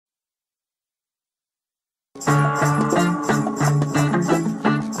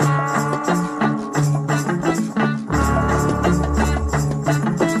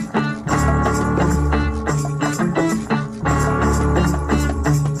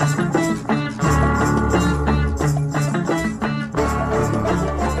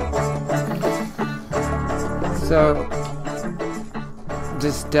So,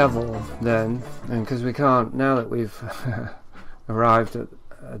 this devil, then, and because we can't, now that we've arrived at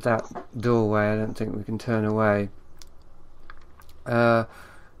that doorway, I don't think we can turn away. I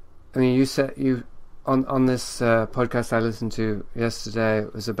mean, you said on this podcast I listened to yesterday,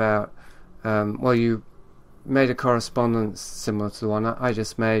 it was about, you made a correspondence similar to the one I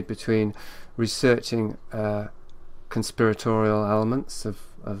just made between researching conspiratorial elements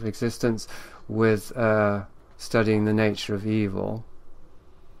of existence with studying the nature of evil.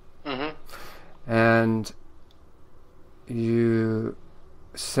 Mm-hmm. And you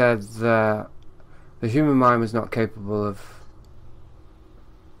said that the human mind was not capable of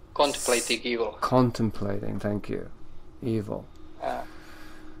contemplating evil. Contemplating, thank you, evil.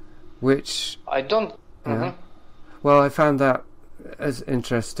 Which I don't. Yeah. Mm-hmm. Well, I found that as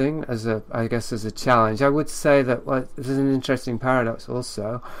interesting as a challenge. I would say that this is an interesting paradox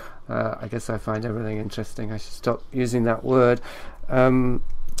also. I guess I find everything interesting. I should stop using that word.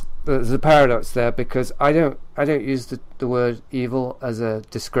 There's a paradox there because I don't use the word evil as a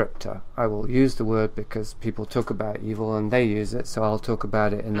descriptor. I will use the word because people talk about evil and they use it, so I'll talk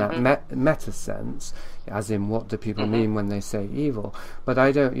about it in that meta sense, as in what do people mean when they say evil. But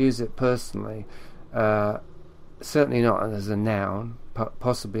I don't use it personally. Certainly not as a noun,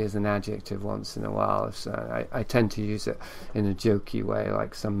 possibly as an adjective once in a while. So I tend to use it in a jokey way,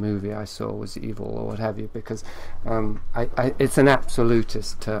 like some movie I saw was evil or what have you, because it's an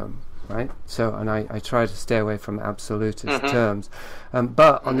absolutist term, right? So, and I try to stay away from absolutist terms.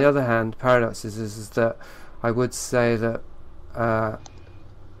 But on the other hand, paradox is that I would say that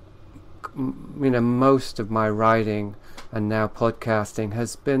most of my writing and now podcasting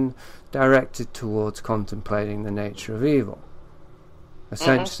has been directed towards contemplating the nature of evil,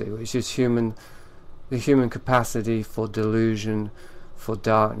 essentially, which is the human capacity for delusion, for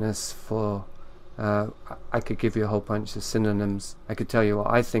darkness, for I could give you a whole bunch of synonyms. I could tell you what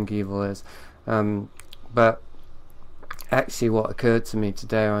I think evil is, but actually what occurred to me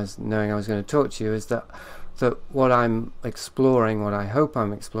today, knowing I was going to talk to you, is that what I'm exploring, what I hope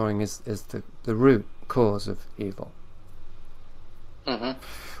I'm exploring, is the root cause of evil.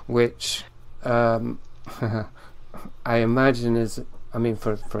 Which I imagine is, I mean,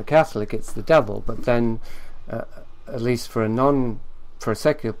 for a Catholic it's the devil, but then at least for a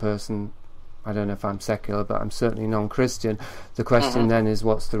secular person, I don't know if I'm secular, but I'm certainly non-Christian, the question then is,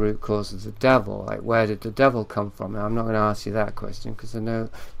 what's the root cause of the devil? Like, where did the devil come from? Now, I'm not going to ask you that question because I know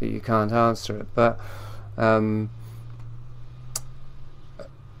that you can't answer it, but I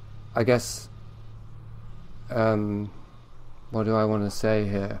guess what do I want to say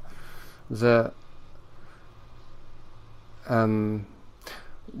here?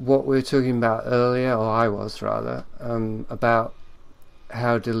 What we were talking about earlier, or I was rather, about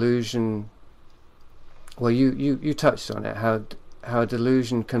how delusion. Well, you touched on it. How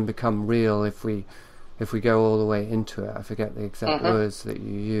delusion can become real if we go all the way into it. I forget the exact words that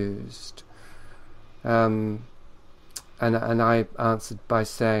you used. And I answered by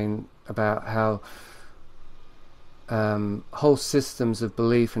saying about how whole systems of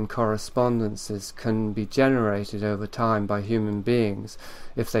belief and correspondences can be generated over time by human beings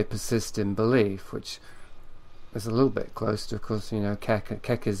if they persist in belief, which is a little bit close to, of course,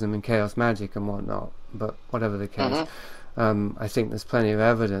 Kekism and chaos magic and whatnot, but whatever the case, I think there's plenty of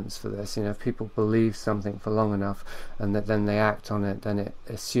evidence for this. If people believe something for long enough and then they act on it, then it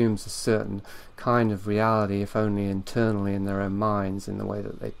assumes a certain kind of reality, if only internally in their own minds, in the way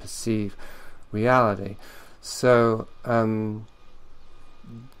that they perceive reality. So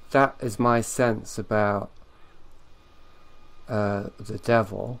that is my sense about the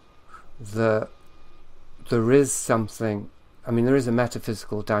devil, that there is something, there is a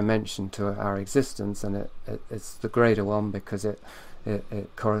metaphysical dimension to our existence, and it's the greater one because it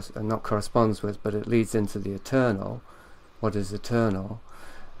not corresponds with, but it leads into the eternal, what is eternal,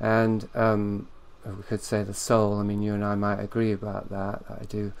 and we could say the soul. You and I might agree about that. I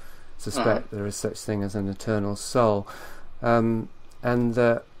do suspect there is such thing as an eternal soul, and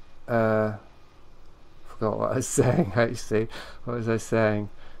that forgot what I was saying actually. What was I saying?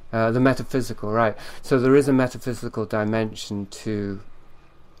 The metaphysical, right? So there is a metaphysical dimension to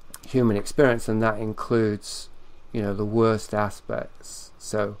human experience, and that includes, the worst aspects.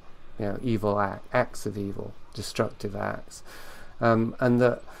 So, evil acts of evil, destructive acts, and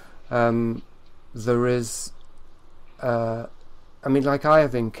that there is. Like I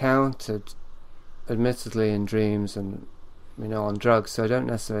have encountered, admittedly in dreams and on drugs, so I don't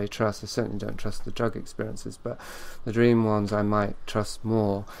necessarily trust. I certainly don't trust the drug experiences, but the dream ones I might trust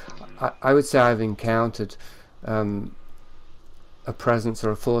more. I would say I've encountered a presence or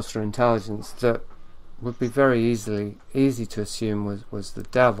a force or intelligence that would be very easy to assume was the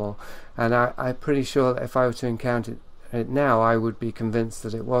devil, and I'm pretty sure that if I were to encounter it now, I would be convinced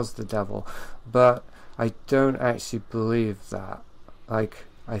that it was the devil. But I don't actually believe that. Like,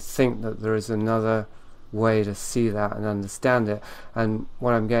 I think that there is another way to see that and understand it. And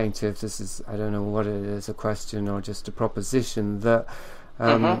what I'm getting to, if this is, I don't know what it is, a question or just a proposition, that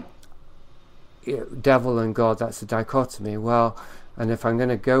devil and God, that's a dichotomy. Well, and if I'm going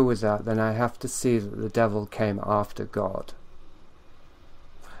to go with that, then I have to see that the devil came after God.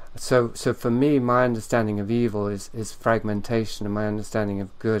 So for me, my understanding of evil is fragmentation, and my understanding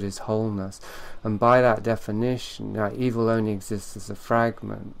of good is wholeness. And by that definition, evil only exists as a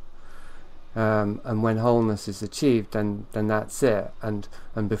fragment. And when wholeness is achieved, then that's it. And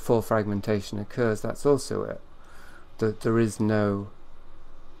before fragmentation occurs, that's also it. There is no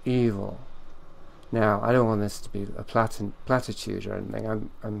evil. Now, I don't want this to be a platitude or anything.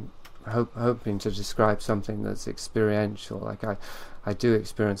 I'm hoping to describe something that's experiential. Like I do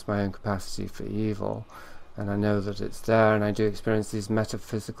experience my own capacity for evil, and I know that it's there, and I do experience this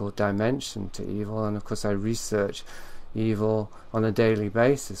metaphysical dimension to evil, and of course I research evil on a daily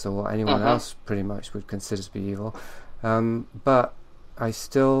basis, or what anyone else pretty much would consider to be evil. But I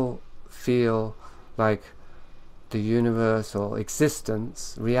still feel like the universe or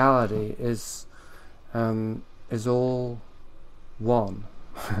existence, reality, is all one.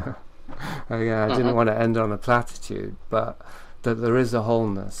 Again, I didn't want to end on a platitude, but that there is a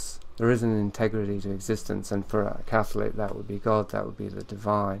wholeness, there is an integrity to existence, and for a Catholic that would be God, that would be the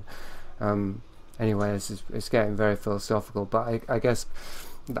divine. Anyway, it's getting very philosophical, but I guess,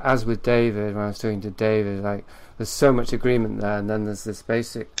 as with David, when I was talking to David, like, there's so much agreement there, and then there's this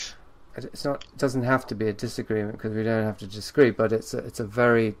basic, it doesn't have to be a disagreement, because we don't have to disagree, but it's a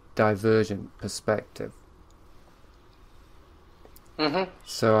very divergent perspective.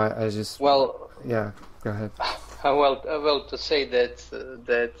 So I just, yeah, go ahead. Well, to say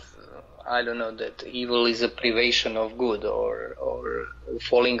that I don't know, that evil is a privation of good, or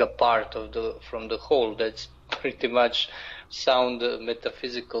falling apart from the whole. That's pretty much sound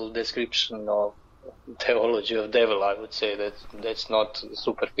metaphysical description of theology of devil. I would say that's not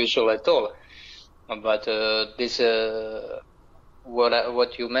superficial at all. But this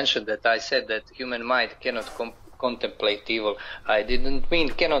what you mentioned, that I said that human mind cannot contemplate evil. I didn't mean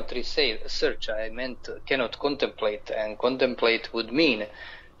cannot research. I meant cannot contemplate, and contemplate would mean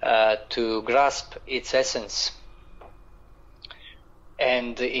to grasp its essence.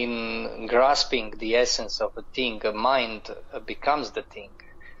 And in grasping the essence of a thing, a mind becomes the thing.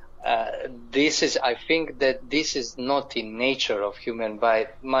 I think that this is not in nature of human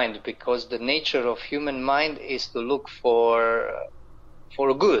mind, because the nature of human mind is to look for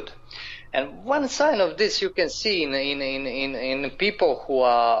good. And one sign of this you can see in people who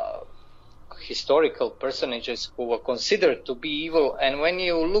are historical personages who were considered to be evil, and when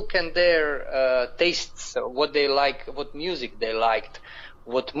you look at their tastes, what they like, what music they liked,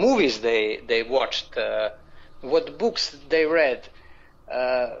 what movies they watched, what books they read,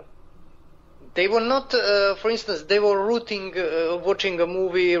 they were not, for instance, they were watching a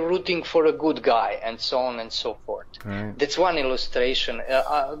movie, rooting for a good guy, and so on and so forth. Right. That's one illustration.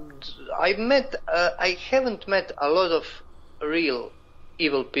 I haven't met a lot of real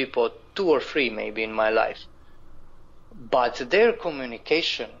evil people, 2 or 3 maybe in my life, but their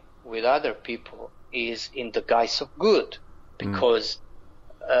communication with other people is in the guise of good, because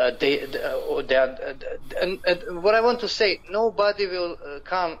they are, and what I want to say, nobody will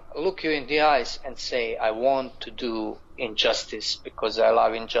come look you in the eyes and say, I want to do injustice because I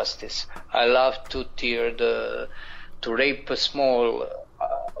love injustice. I love to to rape a small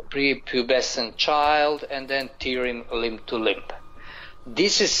prepubescent child and then tear him limb to limb.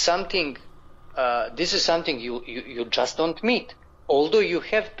 This is something you just don't meet. Although you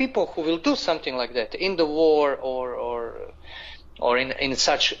have people who will do something like that in the war or in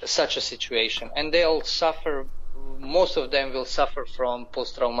such a situation, and they'll suffer. Most of them will suffer from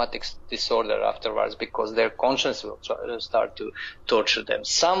post-traumatic disorder afterwards, because their conscience will start to torture them.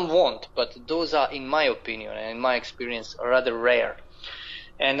 Some won't, but those are, in my opinion and in my experience, rather rare.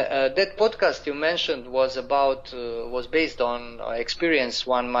 And that podcast you mentioned was based on experience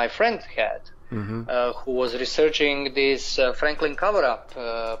my friend had, who was researching this Franklin cover-up,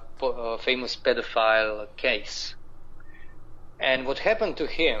 famous pedophile case. And what happened to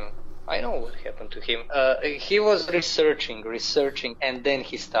him, I know what happened to him. He was researching, and then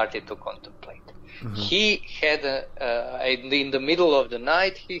he started to contemplate. He had, in the middle of the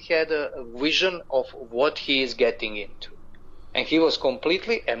night, he had a vision of what he is getting into. And he was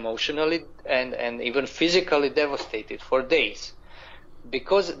completely emotionally and even physically devastated for days.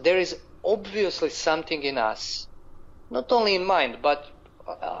 Because there is obviously something in us, not only in mind, but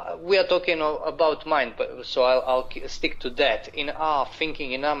we are talking about mind, so I'll stick to that, in our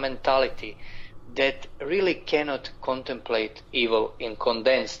thinking, in our mentality, that really cannot contemplate evil in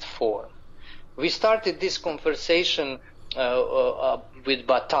condensed form. We started this conversation with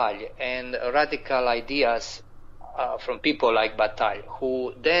Bataille and radical ideas from people like Bataille,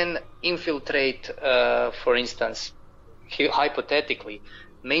 who then infiltrate, for instance, hypothetically,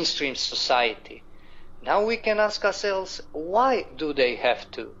 mainstream society. Now we can ask ourselves, why do they have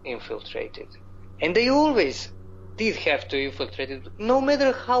to infiltrate it? And they always did have to infiltrate it. No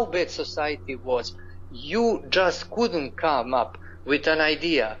matter how bad society was, you just couldn't come up with an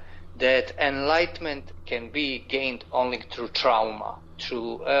idea that enlightenment can be gained only through trauma.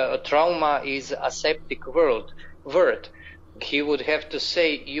 Trauma is a aseptic word. He would have to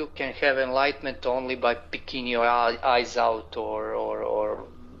say you can have enlightenment only by picking your eyes out or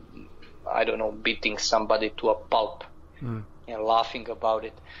I don't know, beating somebody to a pulp and laughing about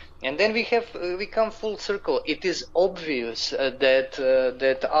it. And then we come full circle. It is obvious that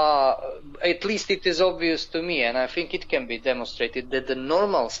at least it is obvious to me, and I think it can be demonstrated, that the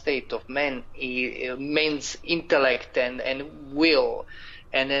normal state of man's intellect and will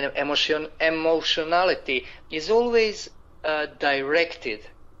and emotionality is always directed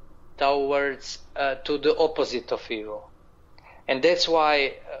towards to the opposite of evil. And that's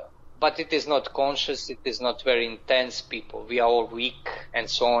why but it is not conscious, it is not very intense people. We are all weak and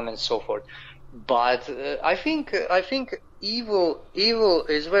so on and so forth. But I think evil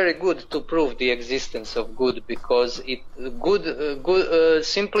is very good to prove the existence of good, because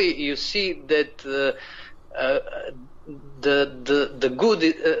simply you see that the good,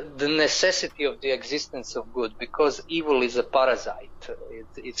 the necessity of the existence of good, because evil is a parasite.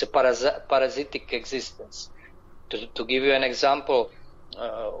 It's a parasitic existence. To give you an example,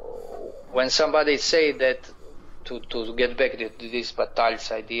 when somebody say that, to get back to this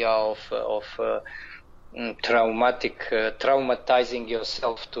Bataille's idea of traumatizing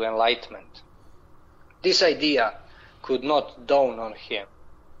yourself to enlightenment, this idea could not dawn on him.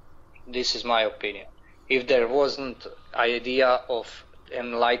 This is my opinion. If there wasn't idea of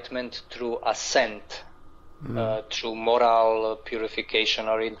enlightenment through ascent, through moral purification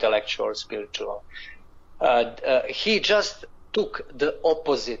or intellectual or spiritual, he just took the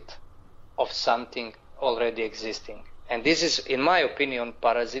opposite of something already existing. And this is, in my opinion,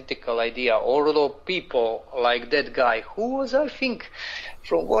 parasitical idea. Although people like that guy, who was, I think,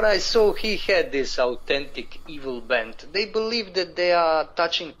 from what I saw, he had this authentic evil bent. They believe that they are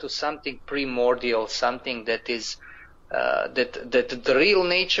touching to something primordial, something that is that the real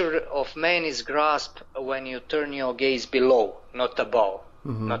nature of man is grasped when you turn your gaze below, not above.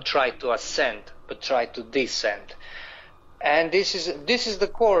 Not try to ascend, but try to descend. And this is the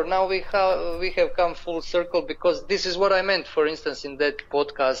core. Now we have come full circle, because this is what I meant. For instance, in that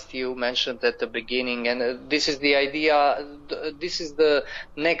podcast you mentioned at the beginning, and this is the idea. This is the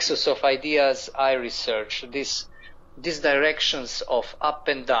nexus of ideas I research. These directions of up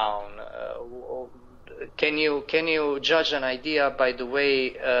and down. Can you judge an idea by the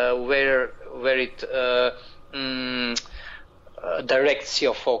way where it directs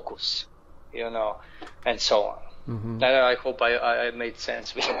your focus, and so on. I hope I made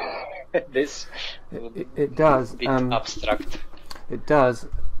sense with this. It does. A bit abstract. It does.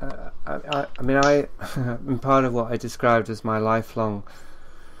 I mean, part of what I described as my lifelong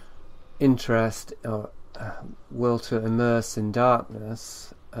interest or will to immerse in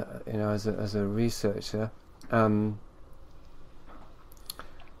darkness, as a researcher,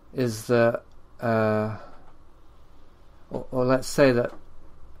 is that, or let's say that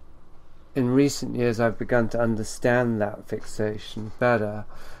in recent years I've begun to understand that fixation better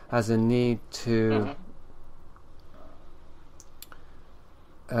as a need to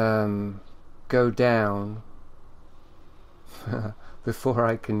go down before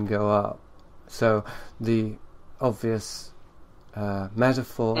I can go up. So the obvious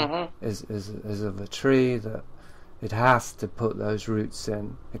metaphor is of a tree that it has to put those roots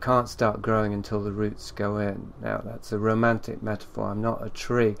in. It can't start growing until the roots go in. Now that's a romantic metaphor. I'm not a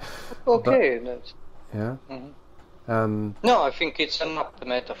tree. Okay. Yeah. No, I think it's an apt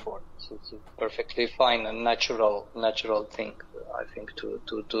metaphor. It's a perfectly fine and natural thing. I think to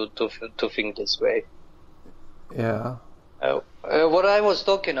think this way. Yeah. What I was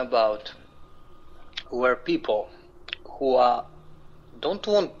talking about were people who don't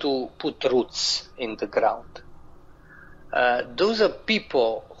want to put roots in the ground. Those are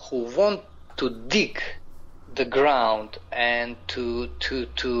people who want to dig the ground and to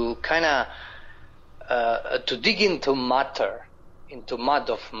kind of to dig into matter, into mud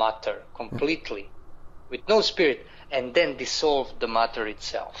of matter completely, with no spirit, and then dissolve the matter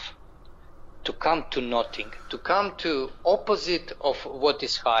itself, to come to nothing, to come to opposite of what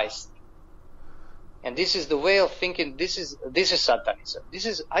is highest. And this is the way of thinking. This is Satanism. This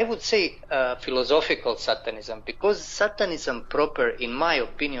is, I would say, philosophical Satanism, because Satanism proper, in my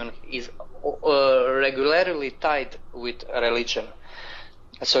opinion, is regularly tied with religion.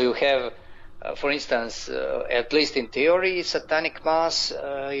 So you have, for instance, at least in theory, satanic mass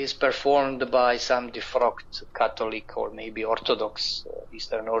is performed by some defrocked Catholic or maybe Orthodox,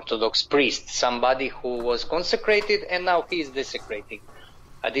 Eastern Orthodox priest, somebody who was consecrated and now he is desecrating.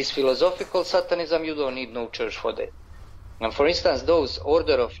 This philosophical Satanism, you don't need no church for that. And for instance, those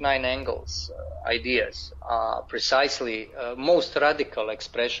order of 9 angles ideas are precisely most radical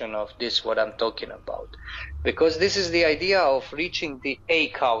expression of this, what I'm talking about. Because this is the idea of reaching the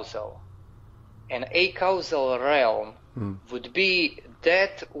acausal. An acausal realm would be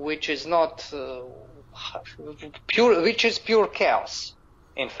that which is not pure, which is pure chaos.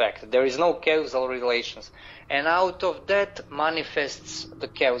 In fact, there is no causal relations. And out of that manifests the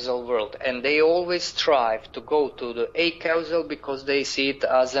causal world. And they always strive to go to the acausal because they see it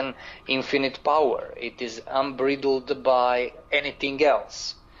as an infinite power. It is unbridled by anything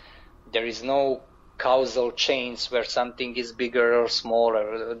else. There is no causal chains where something is bigger or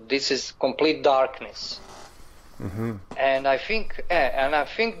smaller. This is complete darkness. Mm-hmm. And I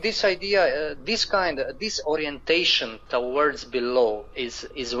think this idea, this orientation towards below is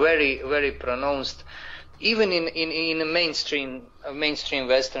very, very pronounced, even in mainstream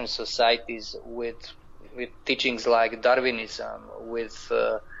Western societies with teachings like Darwinism,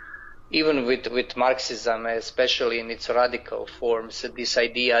 even with Marxism, especially in its radical forms. This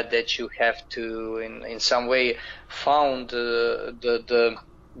idea that you have to, in some way, found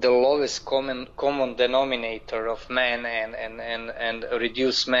the lowest common denominator of man and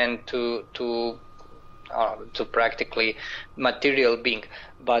reduce man to practically material being.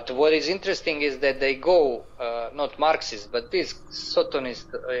 But what is interesting is that they go not Marxist, but this Satanist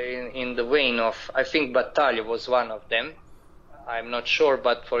in the vein of, I think Bataille was one of them. I'm not sure,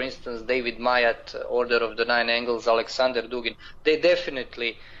 but for instance, David Mayat, Order of the 9 Angles, Alexander Dugin, they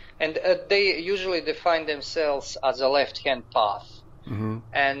definitely, and they usually define themselves as a left-hand path. Mm-hmm.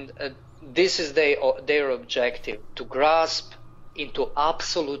 And this is their objective, to grasp into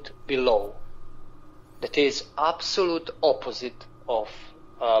absolute below. That is absolute opposite of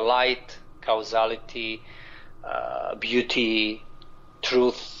light, causality, beauty,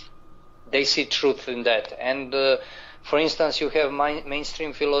 truth. They see truth in that. And for instance, you have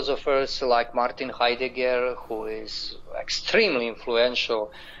mainstream philosophers like Martin Heidegger, who is extremely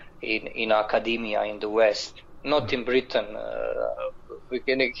influential in academia in the West. Not in Britain.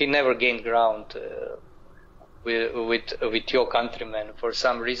 He never gained ground with your countrymen for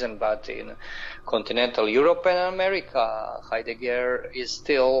some reason, but in continental Europe and America, Heidegger is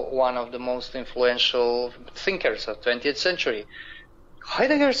still one of the most influential thinkers of 20th century.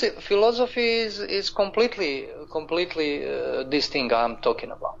 Heidegger's philosophy is completely this thing I'm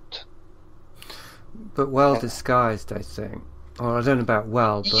talking about. But well disguised, I think. Or I don't know about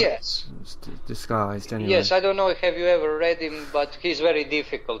well, but yes, disguised anyway. Yes, I don't know. Have you ever read him? But he's very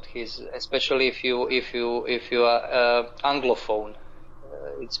difficult. Especially if you are Anglophone,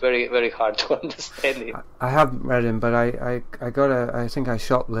 it's very, very hard to understand him. I haven't read him, but I think I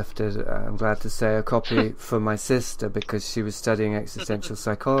shoplifted, I'm glad to say, a copy for my sister because she was studying existential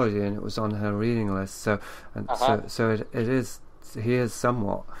psychology and it was on her reading list. So he is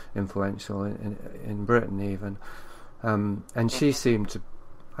somewhat influential in Britain even. And she seemed to,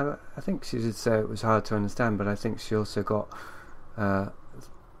 I think she did say it was hard to understand, but I think she also got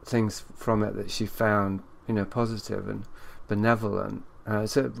things from it that she found, positive and benevolent.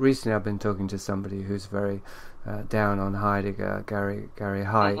 So recently I've been talking to somebody who's very down on Heidegger, Gary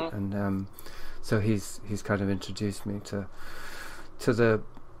Height, and so he's kind of introduced me to the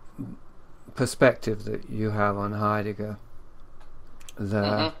perspective that you have on Heidegger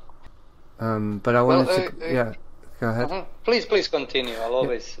there. But I wanted to, go ahead. Please continue. I'll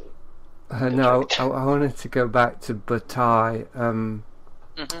always. No, I wanted to go back to Bataille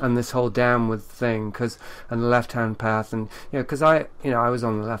and this whole downward thing, and the left-hand path, and because I was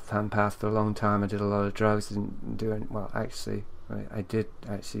on the left-hand path for a long time. I did a lot of drugs. Didn't do any. Well, actually, I did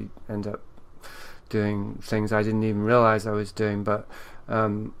actually end up doing things I didn't even realize I was doing, but I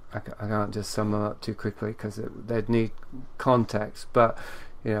can't just sum them up too quickly because they'd need context. But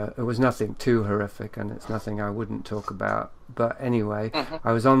it was nothing too horrific, and it's nothing I wouldn't talk about. But anyway,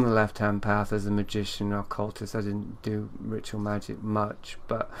 I was on the left-hand path as a magician, occultist. I didn't do ritual magic much,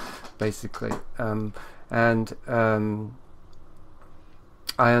 but basically, and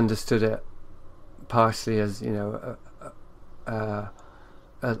I understood it partially as,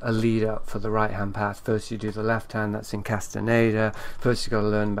 a lead up for the right hand path. First you do the left hand, that's in Castaneda. First you got to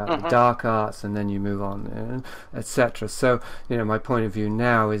learn about the dark arts, and then you move on, etc. So my point of view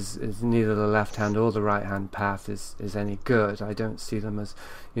now is neither the left hand or the right hand path is any good. I don't see them as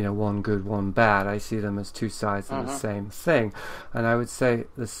one good, one bad. I see them as two sides of the same thing. And I would say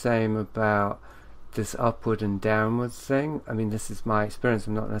the same about this upward and downward thing. I mean, this is my experience.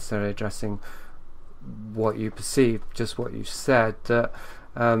 I'm not necessarily addressing what you perceive, just what you said, that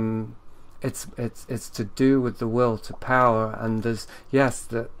it's to do with the will to power. And there's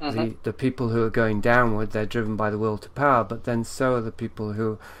the people who are going downward, they're driven by the will to power, but then so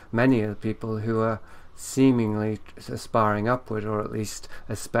are many of the people who are seemingly aspiring upward, or at least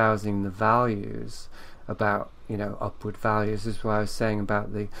espousing the values about upward values. This is what I was saying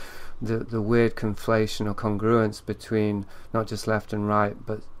about the weird conflation or congruence between not just left and right,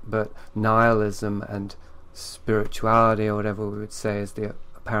 but nihilism and spirituality, or whatever we would say is the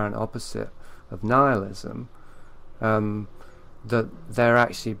apparent opposite of nihilism. That they're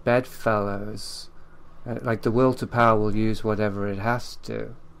actually bedfellows. Like the will to power will use whatever it has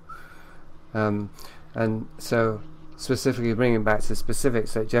to. And so, specifically bringing back to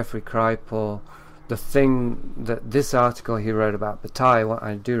specifics, like Jeffrey Kripal, the thing that this article he wrote about Bataille,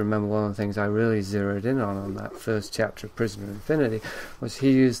 I do remember one of the things I really zeroed in on that first chapter of Prisoner of Infinity, was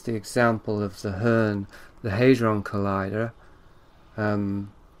he used the example of the Hadron Collider, and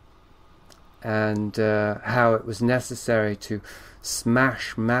how it was necessary to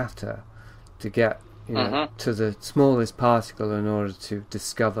smash matter to get to the smallest particle in order to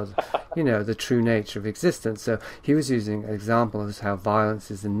discover the true nature of existence. So he was using an example of how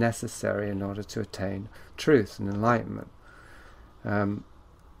violence is necessary in order to attain truth and enlightenment,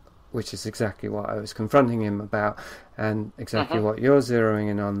 which is exactly what I was confronting him about, and exactly what you're zeroing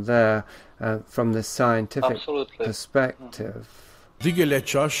in on there, from the scientific perspective. Digel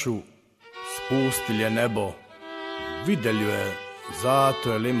čašu, spustil je nebo, videl ju je,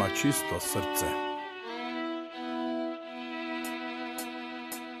 zato jer ima čisto srce.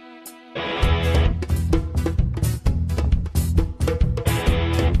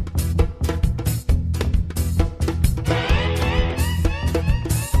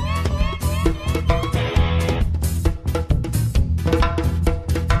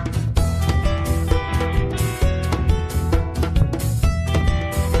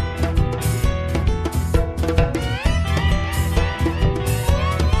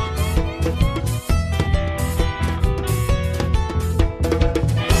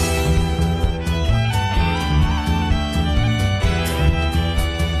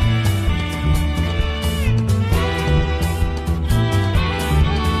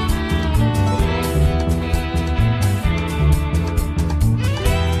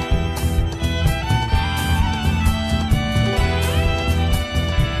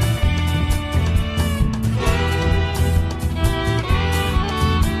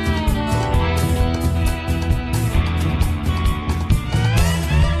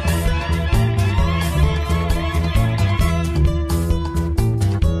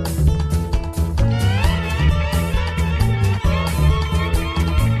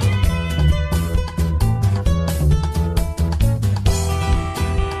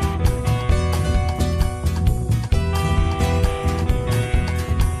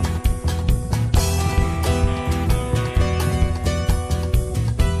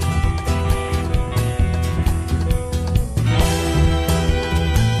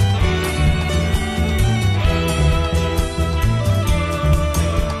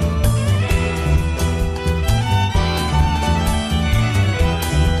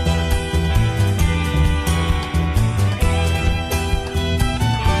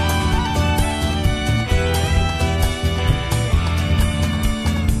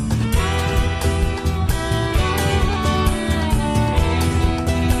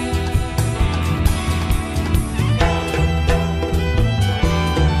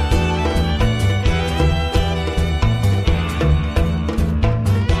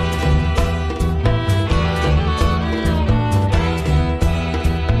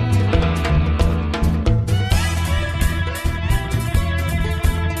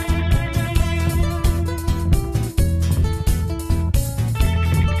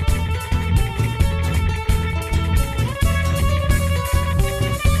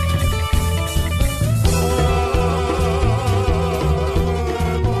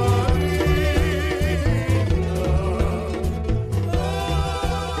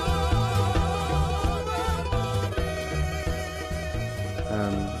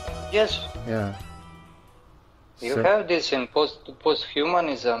 You have this in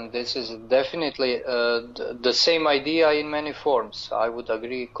post-humanism. This is definitely the same idea in many forms. I would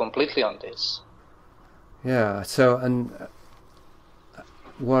agree completely on this. Yeah. So, and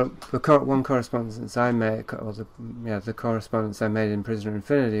one correspondence I made, or the correspondence I made in Prisoner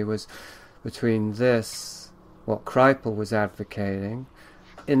Infinity, was between this, what Kreipel was advocating,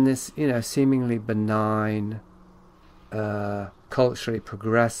 in this, seemingly benign, culturally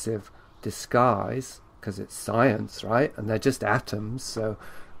progressive disguise, because it's science, right? And they're just atoms, so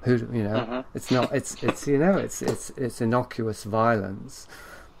it's not, it's innocuous violence.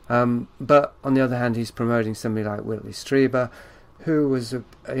 But on the other hand, he's promoting somebody like Whitley Strieber, who was a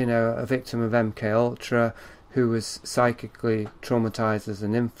victim of MK Ultra, who was psychically traumatized as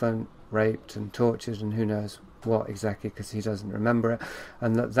an infant, raped and tortured, and who knows what exactly, because he doesn't remember it,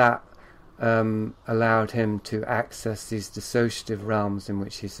 and that allowed him to access these dissociative realms in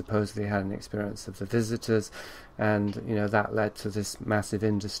which he supposedly had an experience of the visitors, and that led to this massive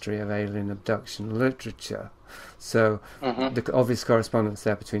industry of alien abduction literature. So the obvious correspondence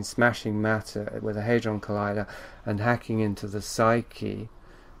there between smashing matter with a Hadron Collider and hacking into the psyche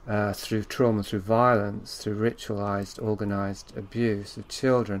through trauma, through violence, through ritualized, organized abuse of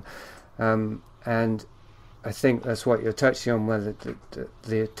children. And I think that's what you're touching on, whether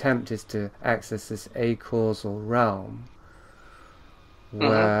the attempt is to access this acausal realm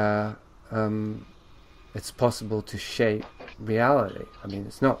where it's possible to shape reality. I mean,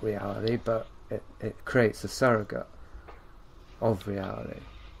 it's not reality, but it creates a surrogate of reality, it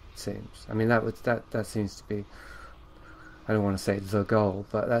seems. I mean, that seems to be, I don't want to say the goal,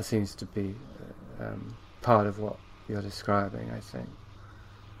 but that seems to be part of what you're describing, I think.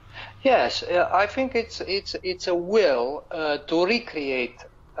 Yes, I think it's a will to recreate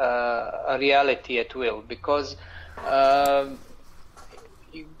a reality at will, because I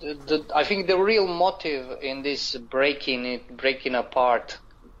think the real motive in this breaking apart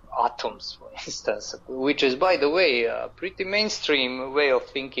atoms, for instance, which is, by the way, a pretty mainstream way of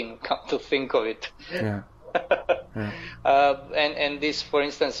thinking, come to think of it. Yeah. And this, for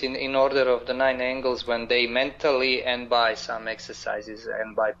instance, in Order of the Nine Angles, when they mentally and by some exercises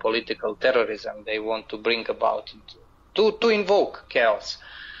and by political terrorism they want to bring about to invoke chaos,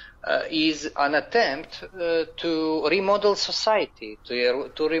 is an attempt to remodel society, to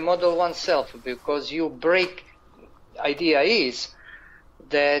remodel oneself, because you break. Idea is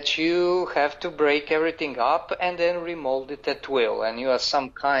that you have to break everything up and then remold it at will, and you are some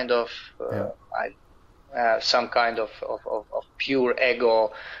kind of pure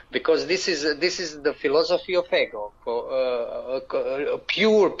ego, because this is the philosophy of ego,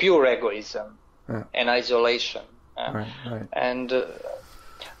 pure egoism and isolation, right. And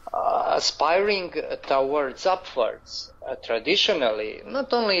aspiring towards upwards, traditionally,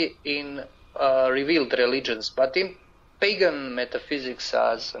 not only in revealed religions, but in pagan metaphysics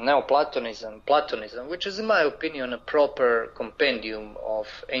as Neoplatonism, Platonism, which is, in my opinion, a proper compendium of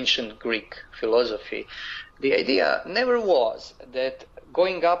ancient Greek philosophy. The idea never was that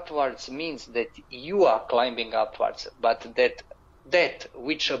going upwards means that you are climbing upwards, but that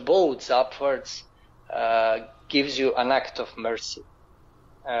which abodes upwards gives you an act of mercy.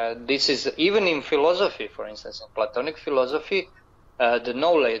 This is even in philosophy, for instance, in Platonic philosophy, the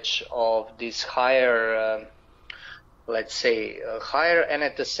knowledge of this higher let's say, higher and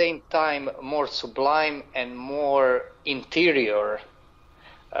at the same time more sublime and more interior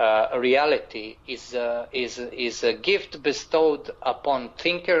reality is a gift bestowed upon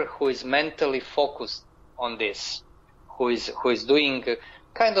thinker who is mentally focused on this, who is doing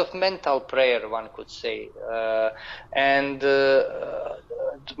kind of mental prayer, one could say.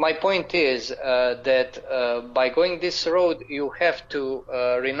 My point is that by going this road, you have to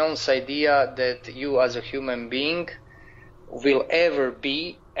renounce idea that you as a human being will ever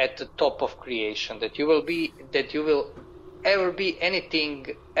be at the top of creation, that you will ever be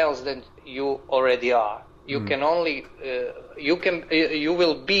anything else than you already are. You can only you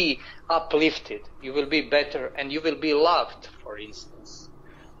will be uplifted, you will be better, and you will be loved, for instance,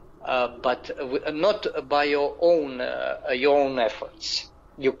 but not by your own efforts.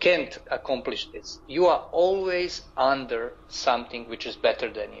 You can't accomplish this. You are always under something which is better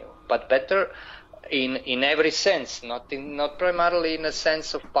than you, but better in every sense, not primarily in a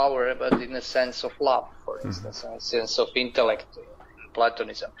sense of power, but in a sense of love, for instance, in a sense of intellect, in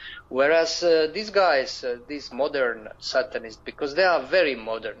Platonism. Whereas these guys, these modern Satanists, because they are very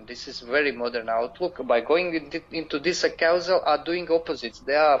modern, this is very modern outlook, by going into this acausal, are doing opposites.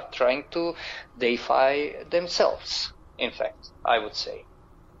 They are trying to deify themselves, in fact, I would say.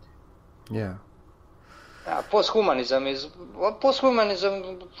 Yeah. Posthumanism is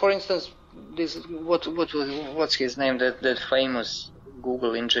posthumanism. For instance, this what's his name? That famous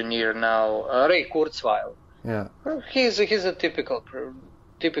Google engineer now, Ray Kurzweil. Yeah, He's a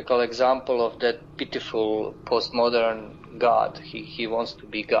typical example of that pitiful postmodern God. He wants to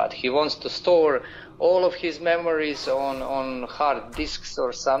be God. He wants to store all of his memories on hard disks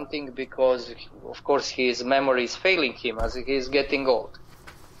or something, because of course his memory is failing him as he is getting old,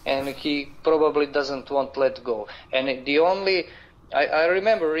 and he probably doesn't want to let go. And I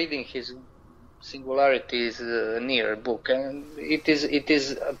remember reading his Singularity is near book, and it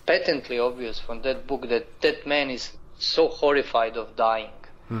is patently obvious from that book that man is so horrified of dying.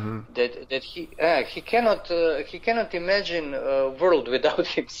 Mm-hmm. that he cannot imagine a world without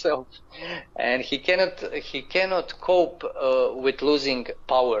himself, and he cannot cope with losing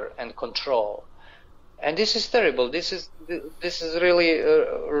power and control. And this is terrible. This is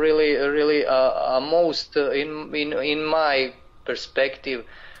really most in my perspective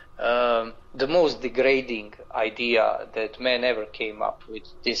the most degrading idea that man ever came up with,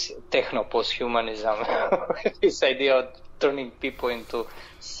 this techno-posthumanism, this idea of turning people into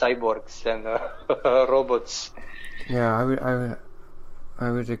cyborgs and robots. Yeah, I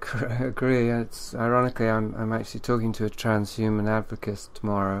would agree. It's ironically, I'm actually talking to a transhuman advocate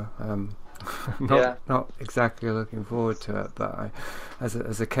tomorrow. Not exactly looking forward to it, but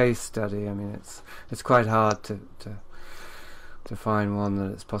as a case study, I mean, it's quite hard to find one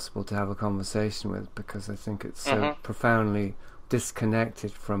that it's possible to have a conversation with, because I think it's so profoundly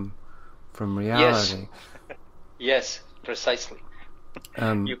disconnected from reality. Yes, precisely.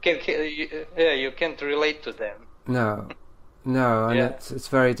 You can't relate to them. No, and it's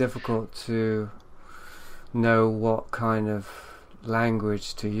very difficult to know what kind of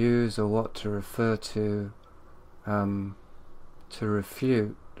language to use or what to refer to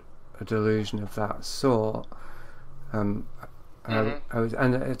refute a delusion of that sort. And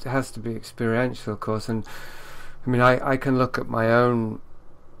it has to be experiential, of course. And I mean, I can look at my own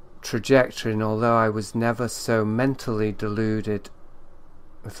trajectory, and although I was never so mentally deluded,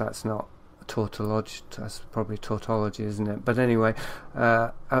 if that's not tautology, that's probably tautology, isn't it? But anyway,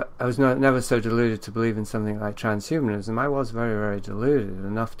 I was never so deluded to believe in something like transhumanism. I was very, very deluded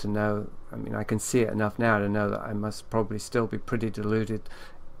enough to know. I mean, I can see it enough now to know that I must probably still be pretty deluded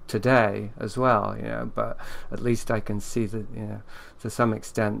today as well, but at least I can see that, to some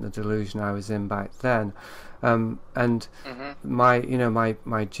extent, the delusion I was in back then, and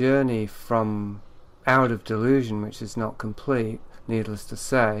my journey from out of delusion, which is not complete, needless to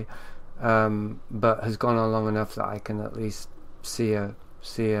say, but has gone on long enough that I can at least see a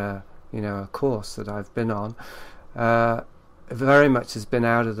course that I've been on, very much has been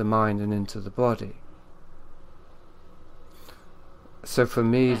out of the mind and into the body. So for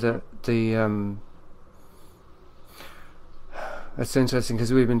me, it's interesting,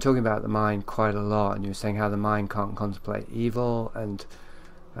 because we've been talking about the mind quite a lot, and you were saying how the mind can't contemplate evil, and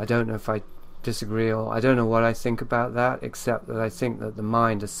I don't know if I disagree, or I don't know what I think about that, except that I think that the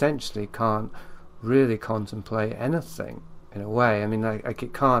mind essentially can't really contemplate anything, in a way. I mean, like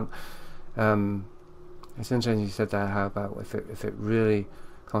it can't. It's interesting you said that, how about if it really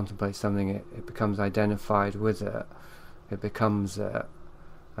contemplates something, it becomes identified with it. It becomes it.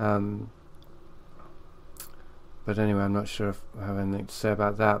 But anyway, I'm not sure if I have anything to say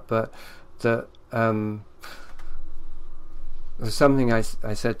about that. But there was something I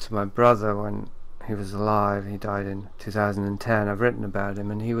said to my brother when he was alive. He died in 2010. I've written about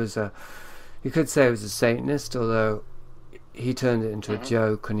him, and you could say he was a Satanist, although he turned it into a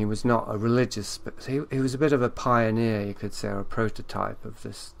joke, and he was not a religious, but he was a bit of a pioneer, you could say, or a prototype of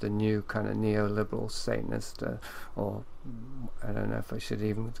the new kind of neoliberal Satanist, or I don't know if I should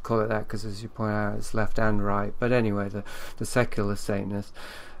even call it that, because as you point out, it's left and right, but anyway, the secular Satanist.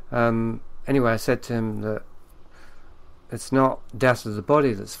 Anyway, I said to him that it's not death of the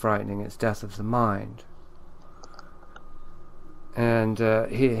body that's frightening, it's death of the mind. And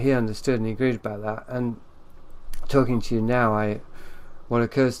he understood, and he agreed about that. And talking to you now, what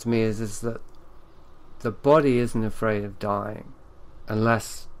occurs to me is that the body isn't afraid of dying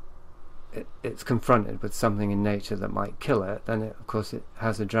unless it's confronted with something in nature that might kill it. Then of course it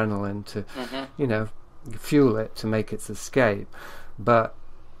has adrenaline to fuel it to make its escape. But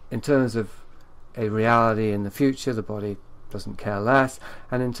in terms of a reality in the future, the body doesn't care less.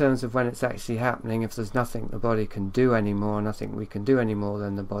 And in terms of when it's actually happening, if there's nothing the body can do anymore, nothing we can do anymore,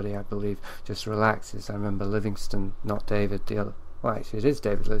 then the body, I believe, just relaxes. I remember Livingston, not David, the other, well actually it is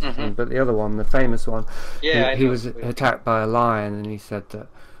David Livingston, but the other one, the famous one, he was attacked by a lion, and he said that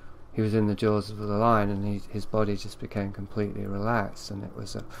he was in the jaws of the lion, and his body just became completely relaxed, and it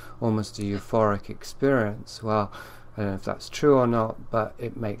was almost a euphoric experience. Well, I don't know if that's true or not, but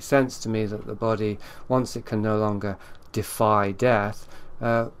it makes sense to me that the body, once it can no longer defy death,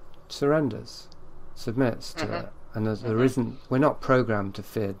 surrenders, submits to it. And there isn't, we're not programmed to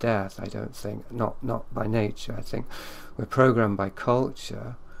fear death, I don't think, not by nature. I think we're programmed by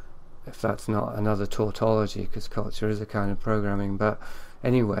culture, if that's not another tautology, because culture is a kind of programming. But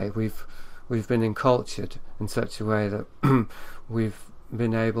anyway, we've been encultured in such a way that we've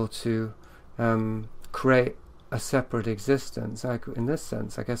been able to create a separate existence. In this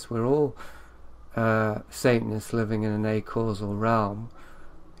sense, I guess we're all Satanists living in an acausal realm,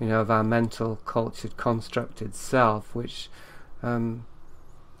 you know, of our mental, cultured, constructed self, which not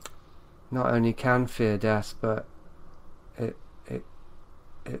only can fear death, but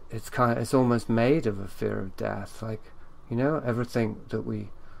it's almost made of a fear of death. Like, you know, everything that we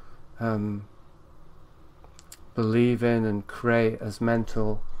believe in and create as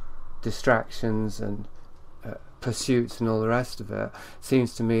mental distractions and pursuits and all the rest of it,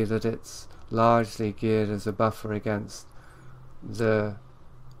 seems to me that it's largely geared as a buffer against the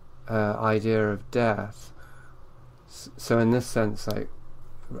idea of death. So in this sense, like,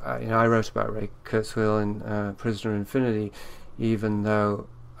 you know, I wrote about Ray Kurzweil in Prisoner of Infinity, even though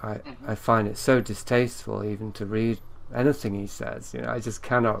I find it so distasteful even to read anything he says. You know, I just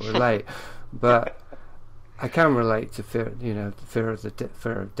cannot relate. But I can relate to fear. You know, fear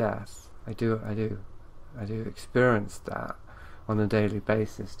of death. I do experience that on a daily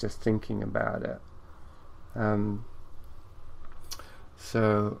basis, just thinking about it.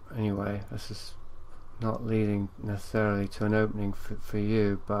 So anyway, this is not leading necessarily to an opening for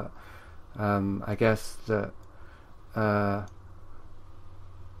you, but I guess that the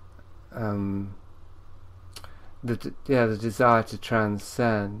desire to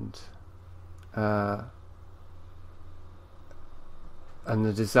transcend and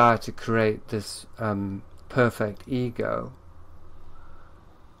the desire to create this perfect ego,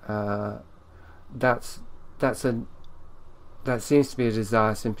 that seems to be a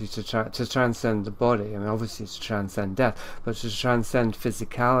desire simply to transcend the body. I mean, obviously to transcend death, but to transcend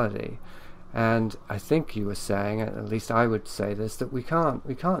physicality. And I think you were saying, at least I would say this, that we can't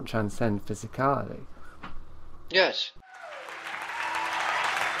transcend physicality. Yes.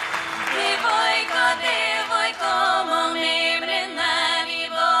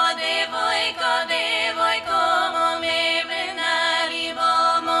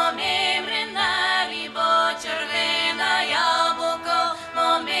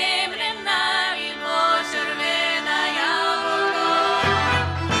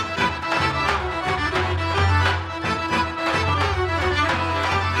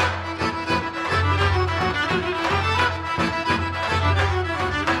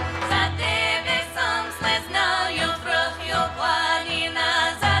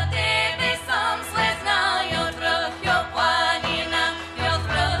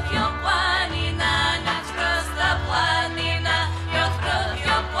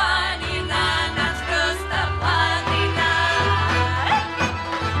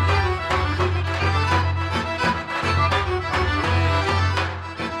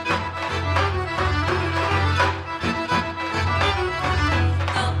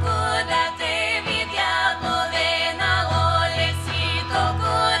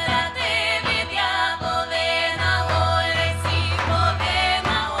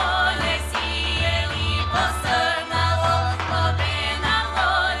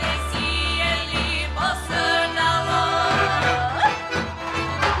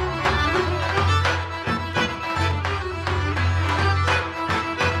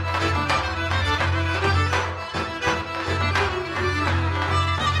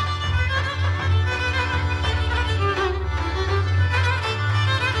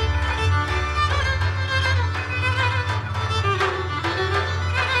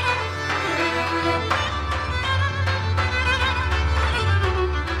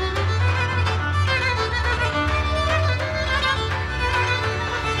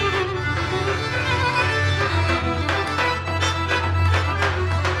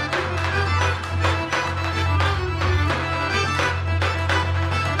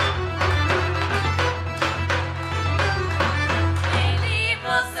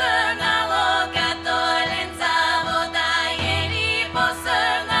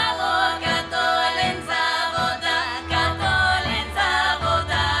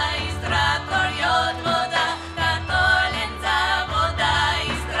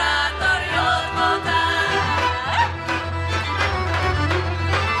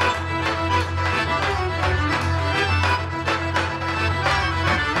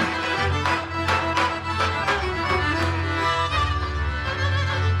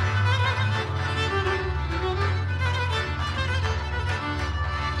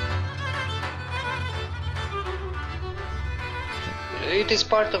 It is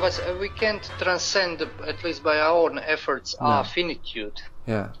part of us. We can't transcend, at least by our own efforts, our finitude.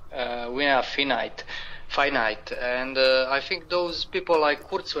 Yeah. We are finite, and I think those people like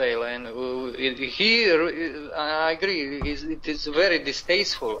Kurtzweil, and I agree, it is a very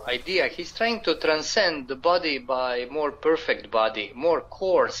distasteful idea. He's trying to transcend the body by more perfect body, more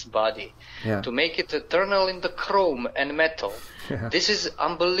coarse body, to make it eternal in the chrome and metal. Yeah. This is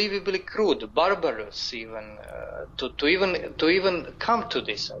unbelievably crude, barbarous, even to even come to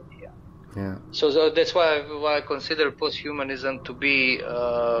this idea. Yeah. So that's why I consider posthumanism to be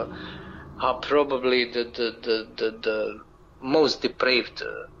probably the most depraved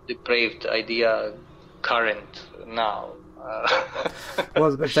idea current now.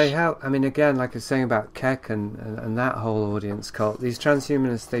 Well, but they have. I mean, again, like I was saying about Keck and that whole audience cult. These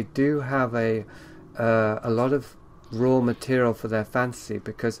transhumanists, they do have a lot of raw material for their fantasy,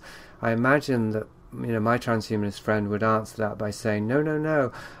 because I imagine that, you know, my transhumanist friend would answer that by saying,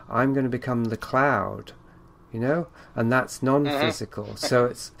 no, I'm going to become the cloud, you know, and that's non-physical. So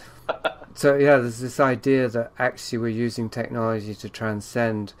it's there's this idea that actually we're using technology to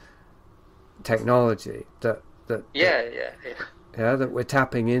transcend technology, that we're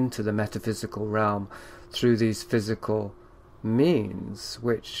tapping into the metaphysical realm through these physical means,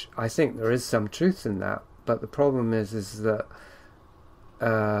 which I think there is some truth in that. But the problem is that,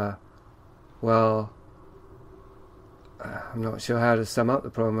 I'm not sure how to sum up the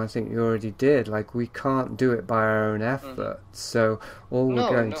problem. I think you already did. Like, we can't do it by our own effort. So all we're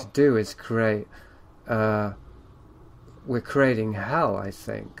going to do is create. We're creating hell, I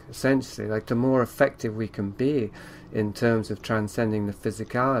think, essentially. Like, the more effective we can be in terms of transcending the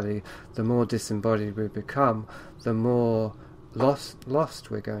physicality, the more disembodied we become, the more lost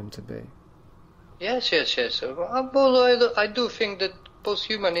we're going to be. Yes. Although I do think that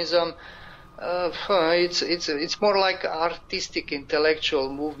posthumanism, it's more like artistic,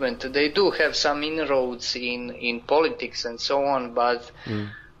 intellectual movement. They do have some inroads in politics and so on, but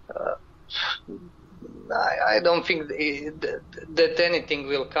I don't think that anything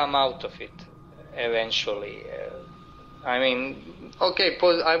will come out of it eventually. I mean, okay,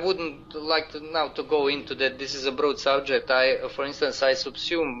 I wouldn't like to go into that. This is a broad subject. For instance, I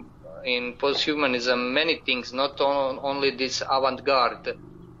subsume in posthumanisim many things, not only this avant-garde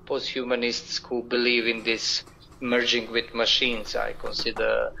posthumanists who believe in this merging with machines. I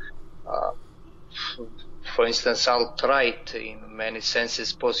consider, for instance, alt-right in many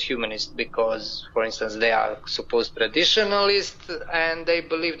senses posthumanist, because, for instance, they are supposed traditionalist and they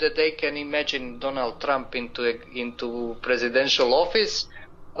believe that they can imagine Donald Trump into presidential office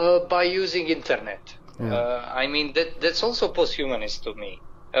by using internet. I mean, that's also posthumanist to me.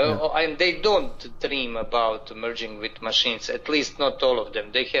 And they don't dream about merging with machines, at least not all of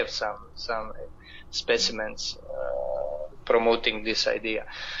them. They have some specimens promoting this idea.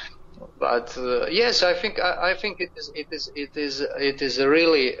 But yes, I think it is a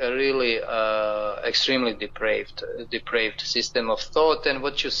really extremely depraved system of thought. And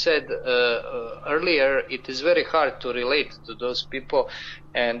what you said earlier, it is very hard to relate to those people,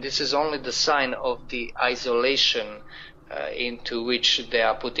 and this is only the sign of the isolation into which they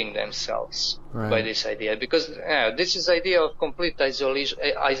are putting themselves by this idea, because this is idea of complete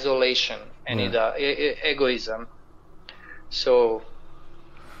isolation and egoism. So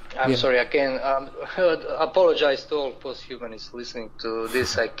I'm sorry, I can apologize to all posthumanists listening to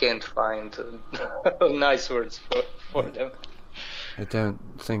this. I can't find nice words for them. I don't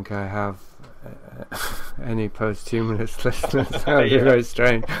think I have any post-humanist listeners. That would be very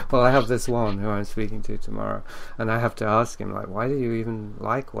strange. Well, I have this one who I'm speaking to tomorrow, and I have to ask him, like, why do you even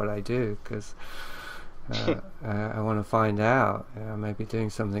like what I do? Because I want to find out. I may be doing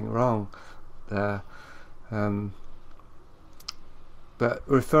something wrong there. But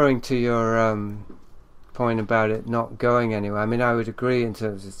referring to your point about it not going anywhere, I mean, I would agree in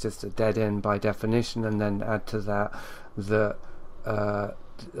terms it's just a dead end by definition, and then add to that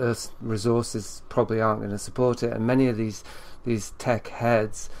Earth's resources probably aren't going to support it, and many of these tech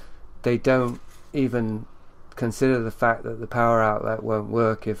heads, they don't even consider the fact that the power outlet won't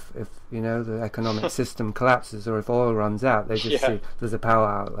work if you know, the economic system collapses, or if oil runs out. They just see there's a power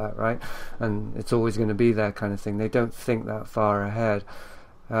outlet, right, and it's always going to be there, kind of thing. They don't think that far ahead.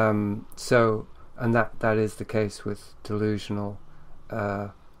 So, and that is the case with delusional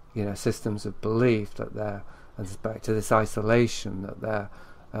systems of belief, that they're, and it's back to this isolation, that they're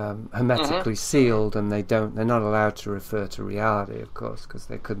hermetically sealed, and they're not allowed to refer to reality, of course, because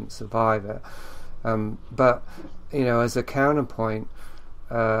they couldn't survive it. But, you know, as a counterpoint,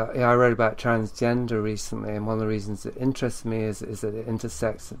 I wrote about transgender recently, and one of the reasons it interests me is that it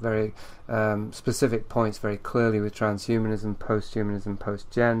intersects very specific points very clearly with transhumanism, posthumanism,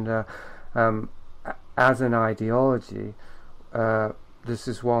 postgender. As an ideology, this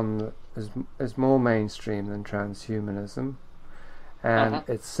is one that is more mainstream than transhumanism, and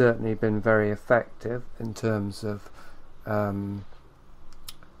it's certainly been very effective in terms of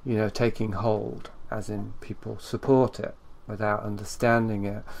taking hold, as in people support it without understanding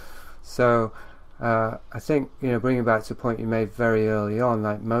it. So I think, bringing back to the point you made very early on,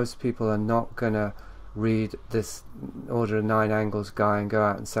 like most people are not going to read this Order of Nine Angles guy and go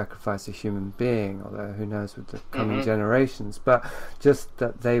out and sacrifice a human being, although who knows with the coming generations, but just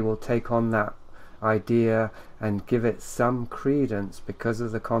that they will take on that idea and give it some credence because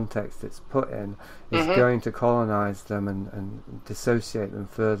of the context it's put in is going to colonize them and dissociate them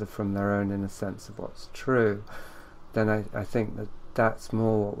further from their own inner sense of what's true. Then I think that's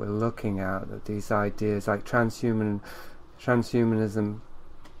more what we're looking at, that these ideas like transhumanism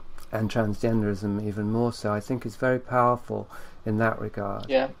and transgenderism even more so, I think is very powerful in that regard.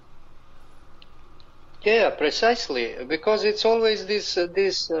 Yeah, precisely, because it's always this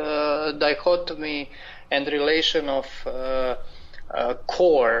dichotomy and relation of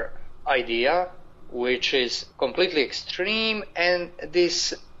core idea, which is completely extreme, and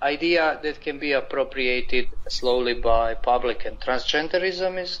this idea that can be appropriated slowly by public. And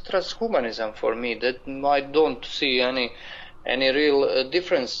transgenderism is transhumanism for me. That I don't see any real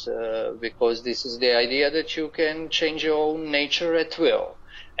difference, because this is the idea that you can change your own nature at will,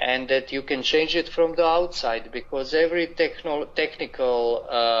 and that you can change it from the outside, because every technical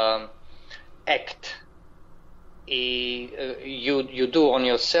act you do on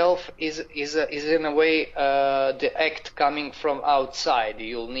yourself is in a way the act coming from outside.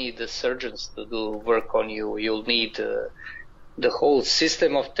 You'll need the surgeons to do work on you. You'll need the whole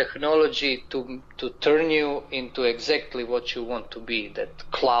system of technology to turn you into exactly what you want to be, that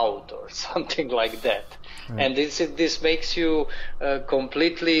cloud or something like that. And this makes you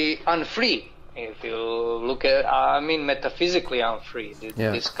completely unfree. If you look at, metaphysically unfree.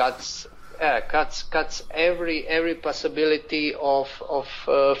 This cuts every possibility of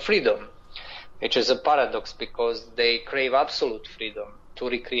freedom, which is a paradox, because they crave absolute freedom to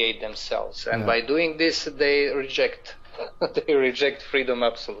recreate themselves, and by doing this they reject freedom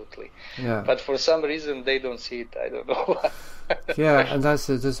absolutely. But for some reason they don't see it. I don't know why. And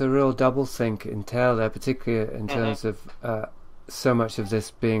there's a real doublethink entail there, particularly in terms of so much of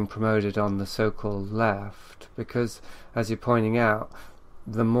this being promoted on the so-called left, because as you're pointing out,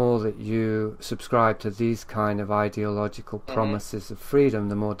 the more that you subscribe to these kind of ideological promises of freedom,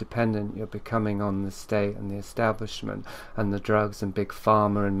 the more dependent you're becoming on the state and the establishment and the drugs and big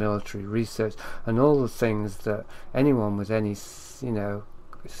pharma and military research and all the things that anyone with any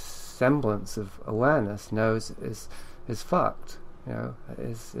semblance of awareness knows is fucked.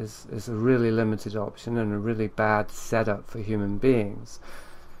 Is a really limited option and a really bad setup for human beings.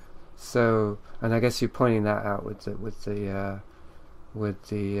 So, and I guess you're pointing that out with the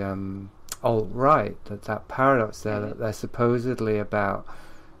alt-right, that paradox there, that they're supposedly about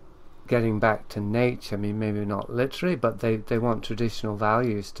getting back to nature. I mean, maybe not literally, but they want traditional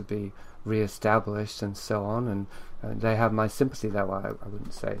values to be re-established and so on, and they have my sympathy that way. I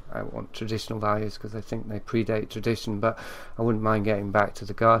wouldn't say I want traditional values, because I think they predate tradition, but I wouldn't mind getting back to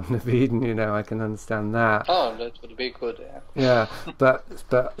the Garden of Eden. I can understand that. Oh, that would be good. But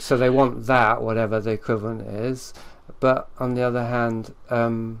so they want that, whatever the equivalent is. But on the other hand,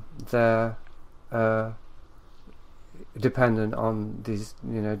 they're dependent on these,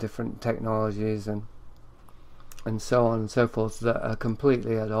 different technologies and so on and so forth that are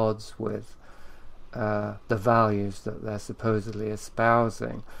completely at odds with the values that they're supposedly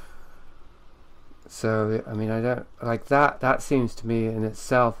espousing. So, I don't like that. That seems to me in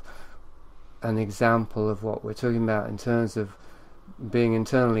itself an example of what we're talking about in terms of being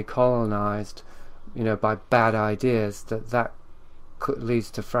internally colonized, by bad ideas, that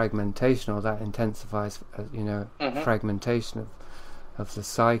leads to fragmentation, or that intensifies, fragmentation of the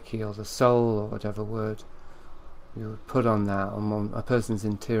psyche or the soul, or whatever word you would put on that, on a person's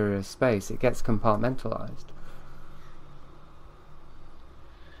interior space. It gets compartmentalized.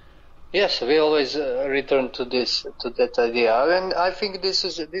 Yes, we always return to that idea, and I think this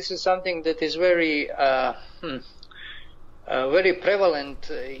is something that is very very prevalent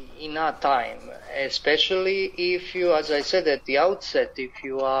in our time, especially if you, as I said at the outset, if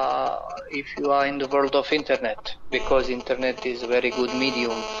you are in the world of internet, because internet is a very good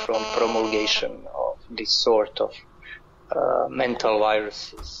medium from promulgation of this sort of mental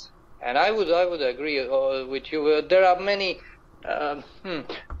viruses. And I would agree with you. There are many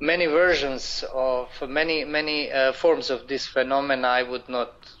Many versions of many forms of this phenomena. I would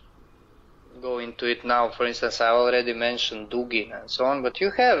not go into it now. For instance, I already mentioned Dugin and so on, but you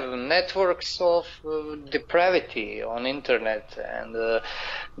have networks of depravity on internet and the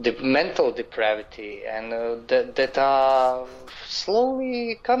mental depravity, and that are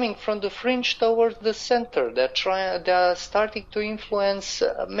slowly coming from the fringe towards the center. They are starting to influence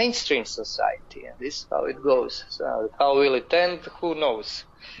mainstream society, and this is how it goes. So how will it end? Who knows?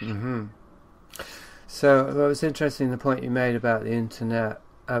 Mm-hmm. So what was interesting, the point you made about the internet.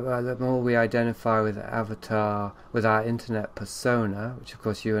 The more we identify with the avatar, with our internet persona, which of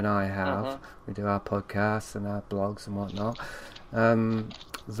course you and I have, we do our podcasts and our blogs and whatnot,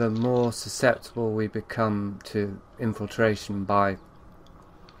 the more susceptible we become to infiltration by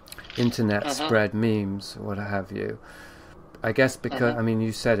internet spread memes or what have you. I guess because, I mean,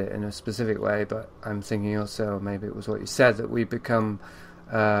 you said it in a specific way, but I'm thinking also, maybe it was what you said, that we become,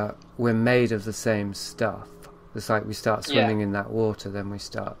 we're made of the same stuff. It's like we start swimming in that water, then we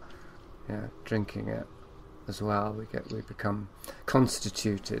start, drinking it as well. We become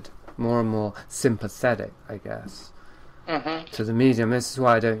constituted, more and more sympathetic, I guess, to the medium. This is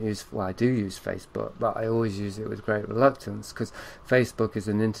why I do use Facebook, but I always use it with great reluctance, because Facebook is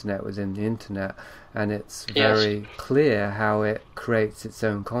an internet within the internet, and it's very clear how it creates its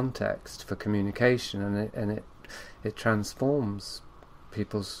own context for communication, and it transforms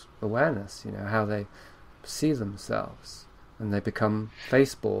people's awareness. How they see themselves, and they become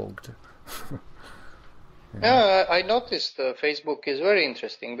Faceborged. I noticed Facebook is very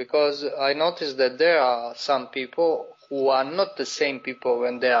interesting, because I noticed that there are some people who are not the same people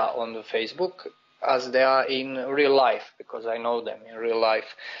when they are on the Facebook as they are in real life, because I know them in real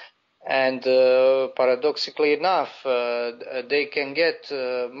life. And paradoxically enough, they can get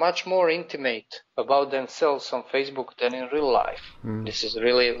much more intimate about themselves on Facebook than in real life. This is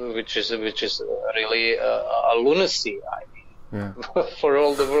really, which is really a lunacy. I mean, for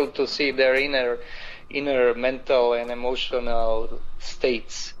all the world to see their inner mental and emotional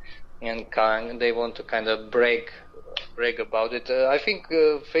states, and they want to kind of brag about it. I think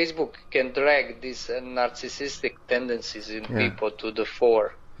Facebook can drag these narcissistic tendencies in people to the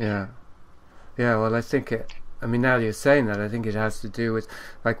fore. Yeah, well, I think now you're saying that, I think it has to do with,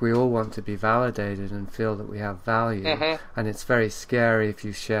 like, we all want to be validated and feel that we have value, and it's very scary if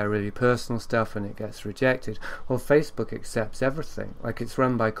you share really personal stuff and it gets rejected. Well, Facebook accepts everything. Like, it's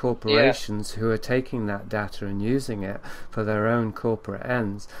run by corporations who are taking that data and using it for their own corporate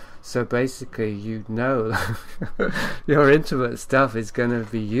ends. So basically, your intimate stuff is going to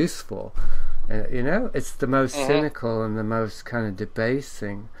be useful. It's the most cynical and the most kind of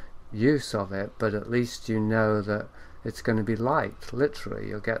debasing use of it, but at least you know that it's going to be liked. Literally,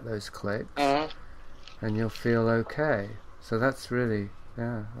 you'll get those clicks, and you'll feel okay. So that's really,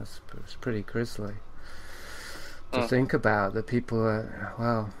 it's pretty grisly to think about. That people are,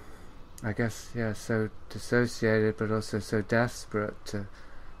 well, I guess, so dissociated, but also so desperate to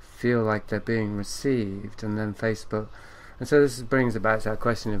feel like they're being received, and then Facebook. And so this brings about to that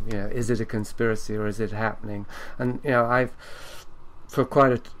question of, is it a conspiracy or is it happening? And, I've, for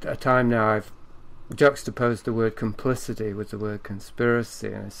quite a time now, I've juxtaposed the word complicity with the word conspiracy,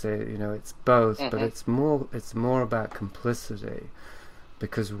 and I say, it's both, but it's more about complicity,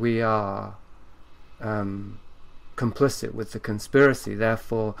 because we are complicit with the conspiracy.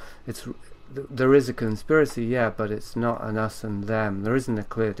 Therefore, there is a conspiracy, but it's not an us and them. There isn't a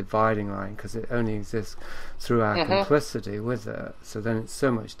clear dividing line, because it only exists through our complicity with it. So then it's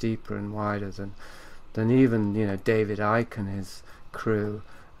so much deeper and wider than even David Icke and his crew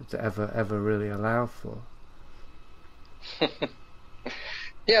to ever really allow for.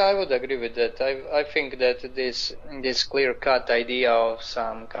 I would agree with that. I think that this clear-cut idea of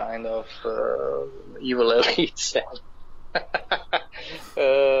some kind of evil elites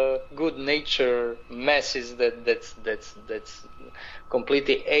good nature messes that's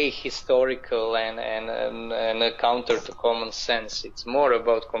completely ahistorical and a counter to common sense. It's more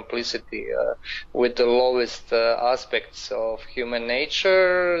about complicity with the lowest aspects of human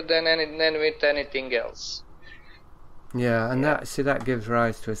nature than with anything else. And that gives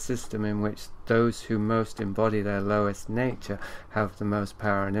rise to a system in which those who most embody their lowest nature have the most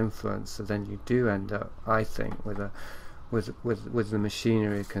power and influence. So then you do end up, I think, with the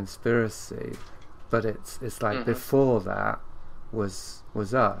machinery of conspiracy. But it's like before that was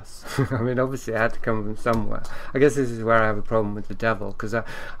us. I mean, obviously it had to come from somewhere. I guess this is where I have a problem with the devil, because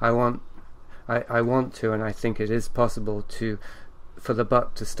I want to, and I think it is possible for the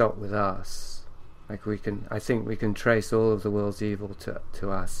buck to stop with us. Like I think we can trace all of the world's evil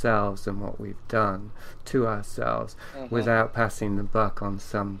to ourselves and what we've done to ourselves without passing the buck on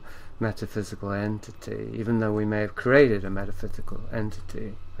some metaphysical entity, even though we may have created a metaphysical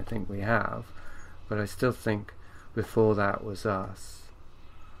entity. I think we have, but I still think before that was us.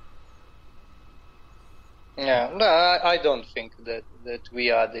 Yeah, no, I don't think that we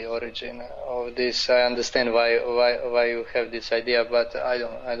are the origin of this. I understand why you have this idea, but I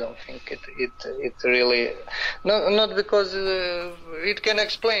don't think it really not because it can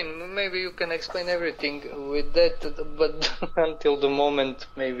explain. Maybe you can explain everything with that, but until the moment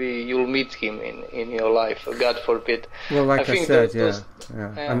maybe you'll meet him in your life. God forbid. Well, like I said, yeah.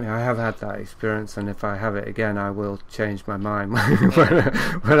 I mean, I have had that experience, and if I have it again, I will change my mind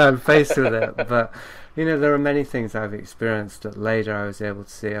when I'm faced with it. But there are many things I've experienced that later I was able to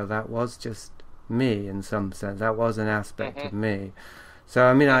see, that was just me in some sense. That was an aspect of me. So,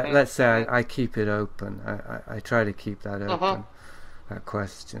 I mean, let's say I keep it open. I try to keep that open, that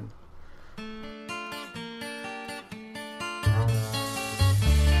question.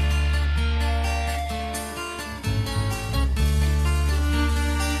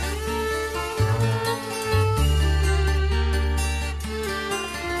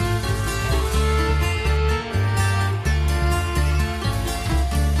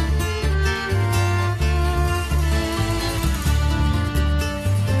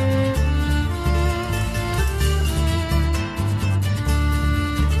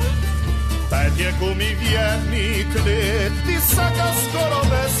 Ku mi vjernik leti, saka skoro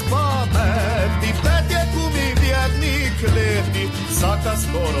bez pameti. Petje ku mi vjernik leti, saka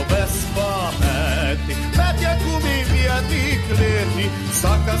skoro bez pameti. Petje ku mi vjernik leti,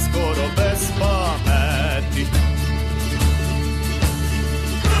 saka skoro bez pameti.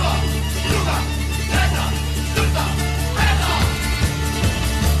 Prva, druga, treta, četvrta, peta.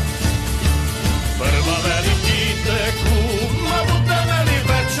 Prva veli pite kuma, bude meni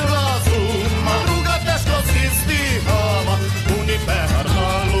već razum. Puni pehar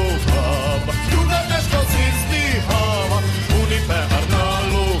na lukava, druga teško si izdihava, puni pehar na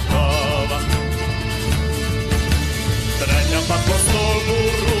lukava. Treća pa ko stolnu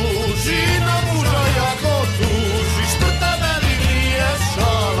ruži, na muža jako tuži, štvrta veli nije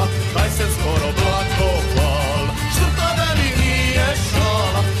šala, daj se skoro blago hvala. Štvrta veli nije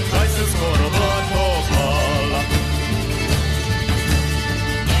šala, daj se skoro blago hvala.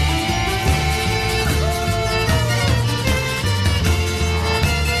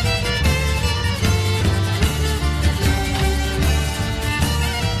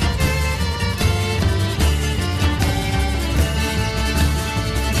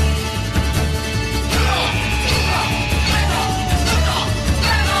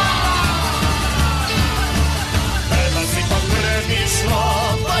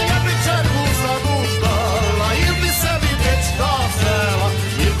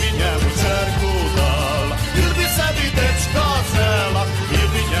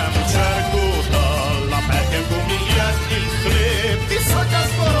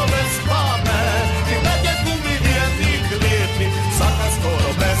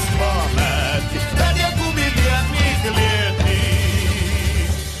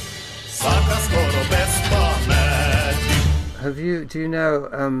 Do you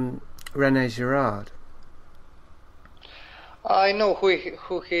know Rene Girard? I know who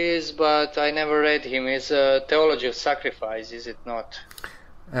he is, but I never read him. He's a Theology of Sacrifice, is it not?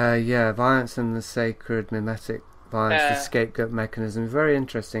 Yeah, Violence and the Sacred, Mimetic Violence, the Scapegoat Mechanism. Very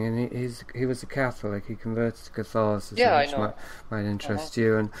interesting, and he was a Catholic. He converted to Catholicism, which might interest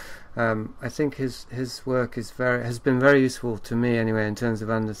you. And I think his work has been very useful to me anyway, in terms of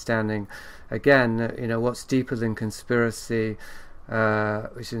understanding, again, what's deeper than conspiracy,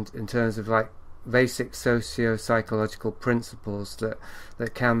 which in terms of like basic socio-psychological principles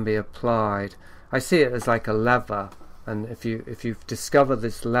that can be applied. I see it as like a lever, and if you discover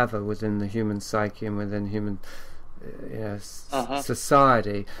this lever within the human psyche and within human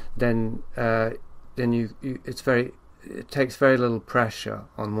society, then it takes very little pressure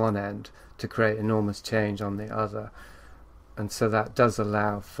on one end to create enormous change on the other, and so that does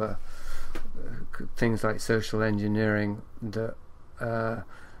allow for things like social engineering that are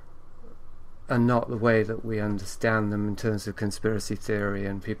not the way that we understand them in terms of conspiracy theory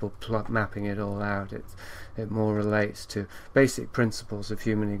and people mapping it all out. It more relates to basic principles of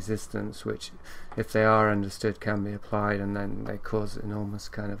human existence, which, if they are understood, can be applied, and then they cause enormous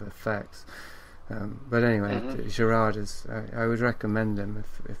kind of effects. But anyway, Girard is. I would recommend him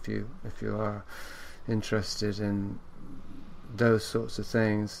if you are interested in those sorts of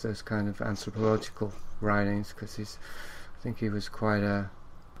things, those kind of anthropological writings, because I think he was quite a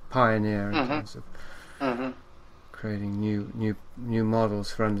pioneer in terms of creating new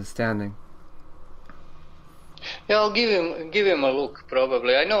models for understanding. Yeah, I'll give him a look.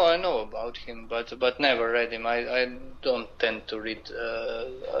 Probably, I know about him, but never read him. I don't tend to read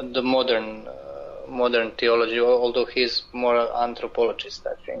the modern theology, although he's more anthropologist,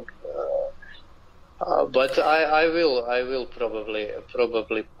 I think. But I will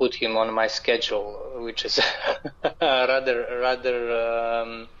probably put him on my schedule, which is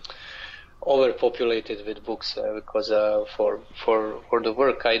rather overpopulated with books, because for the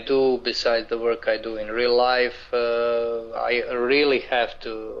work I do, besides the work I do in real life, I really have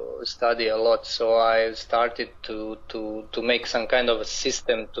to study a lot. So I started to make some kind of a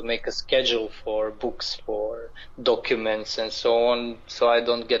system, to make a schedule for books, for documents, and so on, so I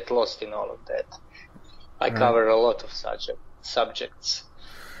don't get lost in all of that. I cover a lot of subjects.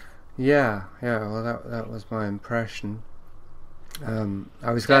 Yeah. Well, that was my impression.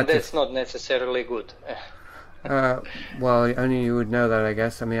 I was glad. And that's not necessarily good. Well, only you would know that, I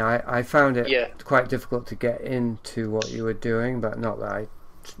guess. I mean, I found it quite difficult to get into what you were doing, but not that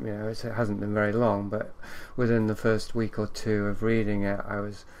it hasn't been very long. But within the first week or two of reading it, I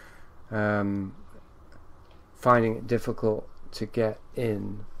was finding it difficult to get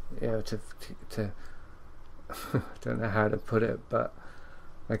in. To I don't know how to put it, but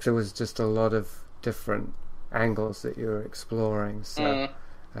like there was just a lot of different angles that you were exploring. So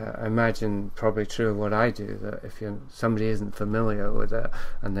I imagine probably true of what I do, that if somebody isn't familiar with it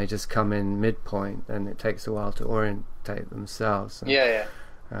and they just come in midpoint, then it takes a while to orientate themselves. And,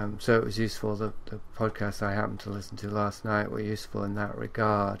 so it was useful. The podcasts I happened to listen to last night were useful in that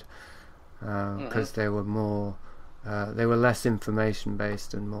regard, because they were more. They were less information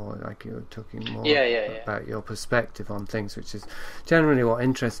based and more like you were talking more about your perspective on things, which is generally what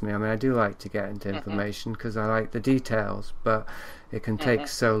interests me. I mean, I do like to get into information because I like the details, but it can take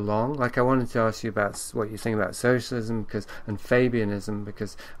so long. Like I wanted to ask you about what you think about socialism and Fabianism,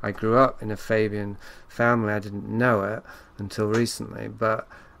 because I grew up in a Fabian family. I didn't know it until recently, but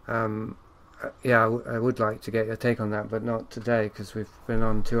I would like to get your take on that, but not today because we've been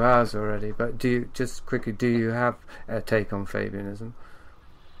on 2 hours already. But do you have a take on Fabianism?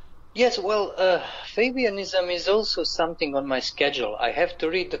 Yes, well, Fabianism is also something on my schedule. I have to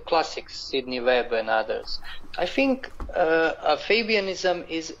read the classics, Sidney Webb and others. I think Fabianism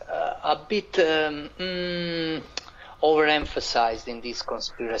is a bit overemphasized in these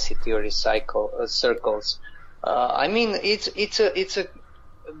conspiracy theory circles. I mean, it's a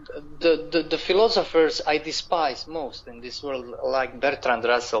the philosophers I despise most in this world, like Bertrand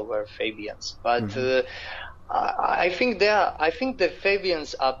Russell, were Fabians, but I think the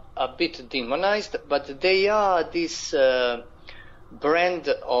Fabians are a bit demonized, but they are this brand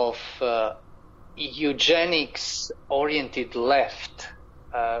of eugenics-oriented left,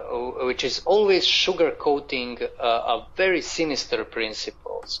 which is always sugarcoating very sinister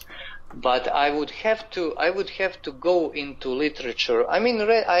principles. But I would have to go into literature. I mean,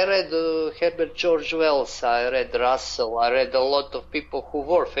 I read Herbert George Wells, I read Russell, I read a lot of people who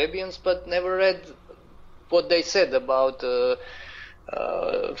were Fabians, but never read what they said about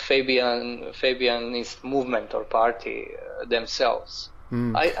Fabianist movement or party themselves.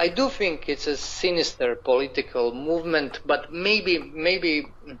 I do think it's a sinister political movement, but maybe.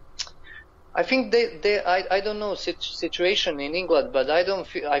 I think I don't know situation in England, but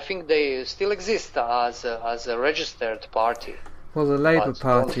I think they still exist as a registered party. Well, the Labour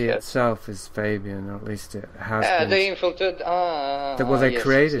Party itself is Fabian, or at least it has been. They infiltrated. They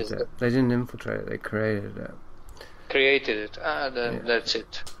created it. They didn't infiltrate it. They created it. That's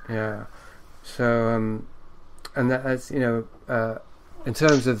it. Yeah. So, and that's in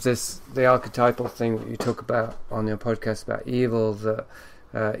terms of the archetypal thing that you talk about on your podcast about evil, that.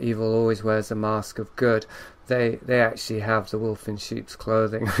 Evil always wears a mask of good. They actually have the wolf in sheep's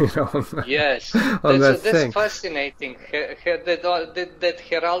clothing, Yes, that's fascinating. That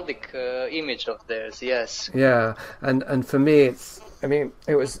heraldic image of theirs. Yes. Yeah, and for me,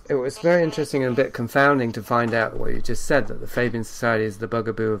 it was very interesting and a bit confounding to find out what you just said, that the Fabian Society is the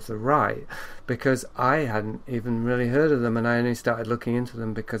bugaboo of the right, because I hadn't even really heard of them, and I only started looking into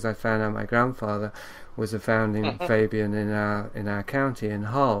them because I found out my grandfather was a founding Fabian in our county in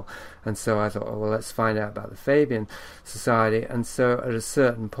Hull, and so I thought, well, let's find out about the Fabian Society. And so at a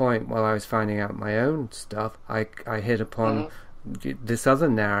certain point, while I was finding out my own stuff, I hit upon this other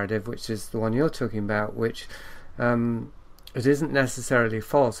narrative, which is the one you're talking about, which it isn't necessarily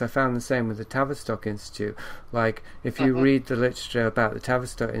false. I found the same with the Tavistock Institute. Like, if you read the literature about the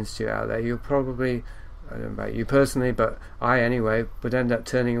Tavistock Institute out there, you'll probably, I don't know about you personally, but I anyway would end up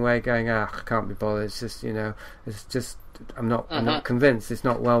turning away, going, I can't be bothered. It's just, it's just I'm not convinced. It's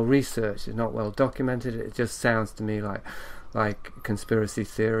not well researched. It's not well documented. It just sounds to me like conspiracy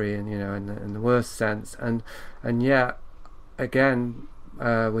theory, and in the worst sense. And yet, again,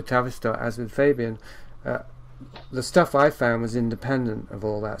 with Tavistock, as with Fabian, the stuff I found was independent of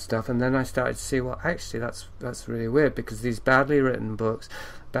all that stuff. And then I started to see, well, actually, that's really weird, because these badly written books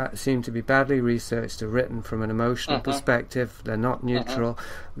seem to be badly researched, are written from an emotional perspective. They're not neutral.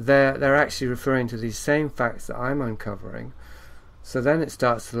 They're actually referring to these same facts that I'm uncovering. So then it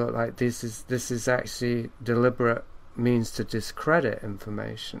starts to look like this is actually deliberate means to discredit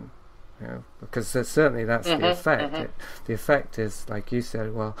information, because certainly that's the effect. The effect is, like you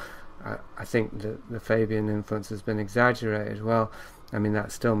said, well, I think the Fabian influence has been exaggerated. Well, I mean,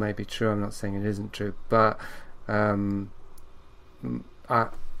 that still may be true. I'm not saying it isn't true, but I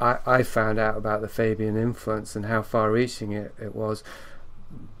found out about the Fabian influence and how far-reaching it was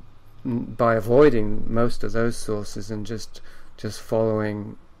by avoiding most of those sources and just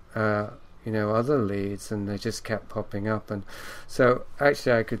following other leads, and they just kept popping up. And so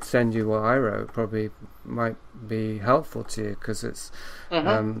actually I could send you what I wrote. Probably might be helpful to you, because it's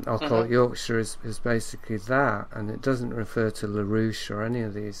Occult Yorkshire is basically that, and it doesn't refer to LaRouche or any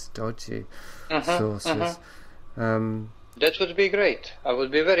of these dodgy sources. That would be great. I would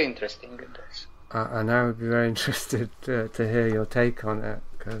be very interested in this. And I would be very interested to hear your take on it,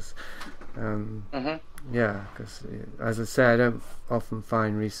 because because as I say, I don't often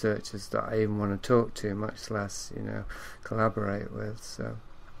find researchers that I even want to talk to, much less collaborate with. So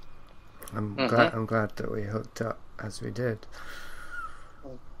I'm glad that we hooked up as we did.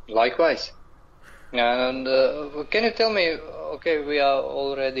 Likewise. And can you tell me? Okay, we are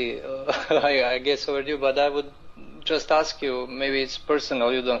already, I guess, overdue. But I would just ask you. Maybe it's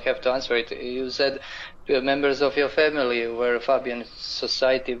personal. You don't have to answer it. You said members of your family were Fabian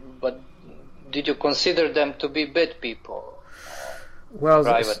society, but did you consider them to be bad people? Well,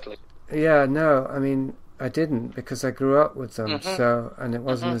 privately. No. I mean, I didn't, because I grew up with them. So, and it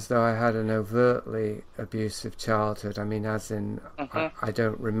wasn't as though I had an overtly abusive childhood. I mean, as in, I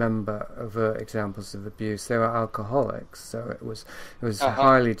don't remember overt examples of abuse. They were alcoholics, so it was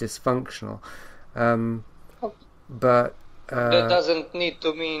highly dysfunctional. But that doesn't need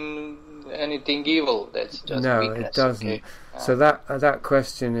to mean anything evil. That's just weakness. It doesn't. Okay. So that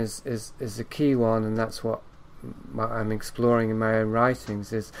question is a key one, and that's what I'm exploring in my own writings.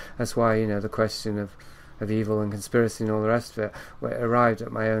 That's why the question of evil and conspiracy and all the rest of it, where it arrived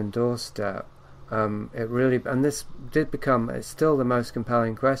at my own doorstep. It really, and this did become, it's still the most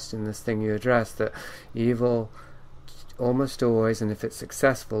compelling question, this thing you addressed, that evil almost always, and if it's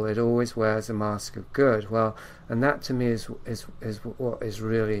successful, it always wears a mask of good. Well, and that to me is what is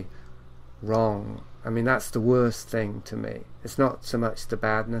really wrong. I mean, that's the worst thing to me. It's not so much the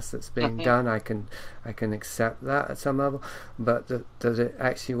badness that's being done. I can accept that at some level, but that it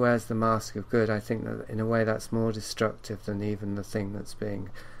actually wears the mask of good. I think that in a way that's more destructive than even the thing that's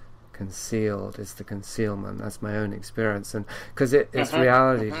being concealed, is the concealment. That's my own experience, and because it's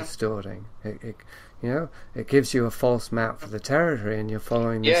reality distorting. It gives you a false map for the territory, and you're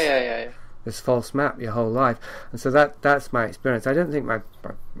following this false map your whole life. And so that's my experience. I don't think my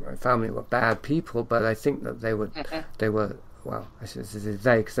family were bad people, but I think that they were well, I should say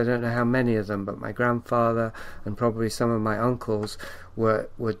they, because I don't know how many of them, but my grandfather and probably some of my uncles were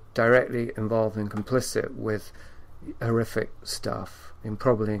directly involved and complicit with horrific stuff, and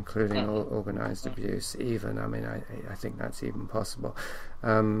probably including organized abuse even. I mean, I think that's even possible.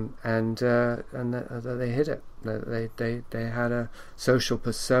 And they hid it. They had a social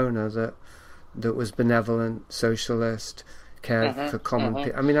persona that was benevolent, socialist, cared for common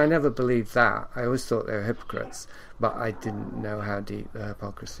people. I mean, I never believed that. I always thought they were hypocrites, but I didn't know how deep the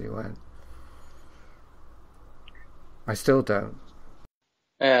hypocrisy went. I still don't.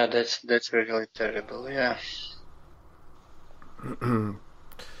 Yeah, that's really terrible. Yeah.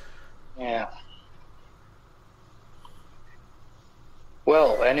 Yeah.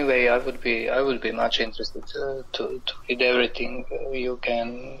 Well, anyway, I would be much interested to read everything you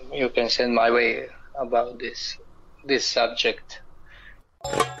can send my way about this subject.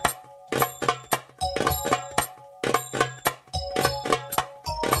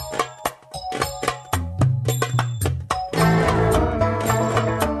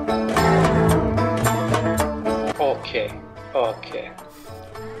 Okay.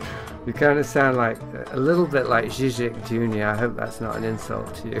 You kind of sound like a little bit like Zizek Jr. I hope that's not an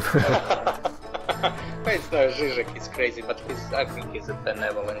insult to you. It's not Zizek, he's crazy, but I think he's a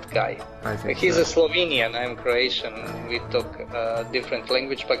benevolent guy. I think he's so. a Slovenian, I'm Croatian. We talk a different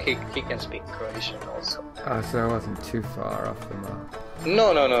language, but he can speak Croatian also. So I wasn't too far off the mark.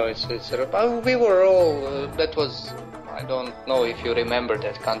 No, it's we were all, that was I don't know if you remember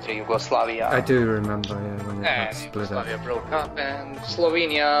that country, Yugoslavia. I do remember, yeah, when it got And split up. Yugoslavia broke up, and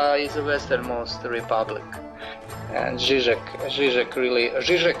Slovenia is the westernmost republic. And Žižek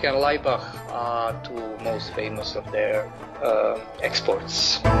and Laibach are two most famous of their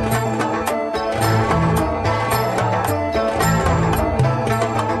exports.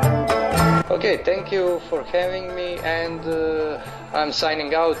 Okay, thank you for having me, and I'm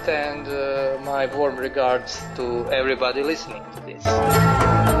signing out, and my warm regards to everybody listening to this.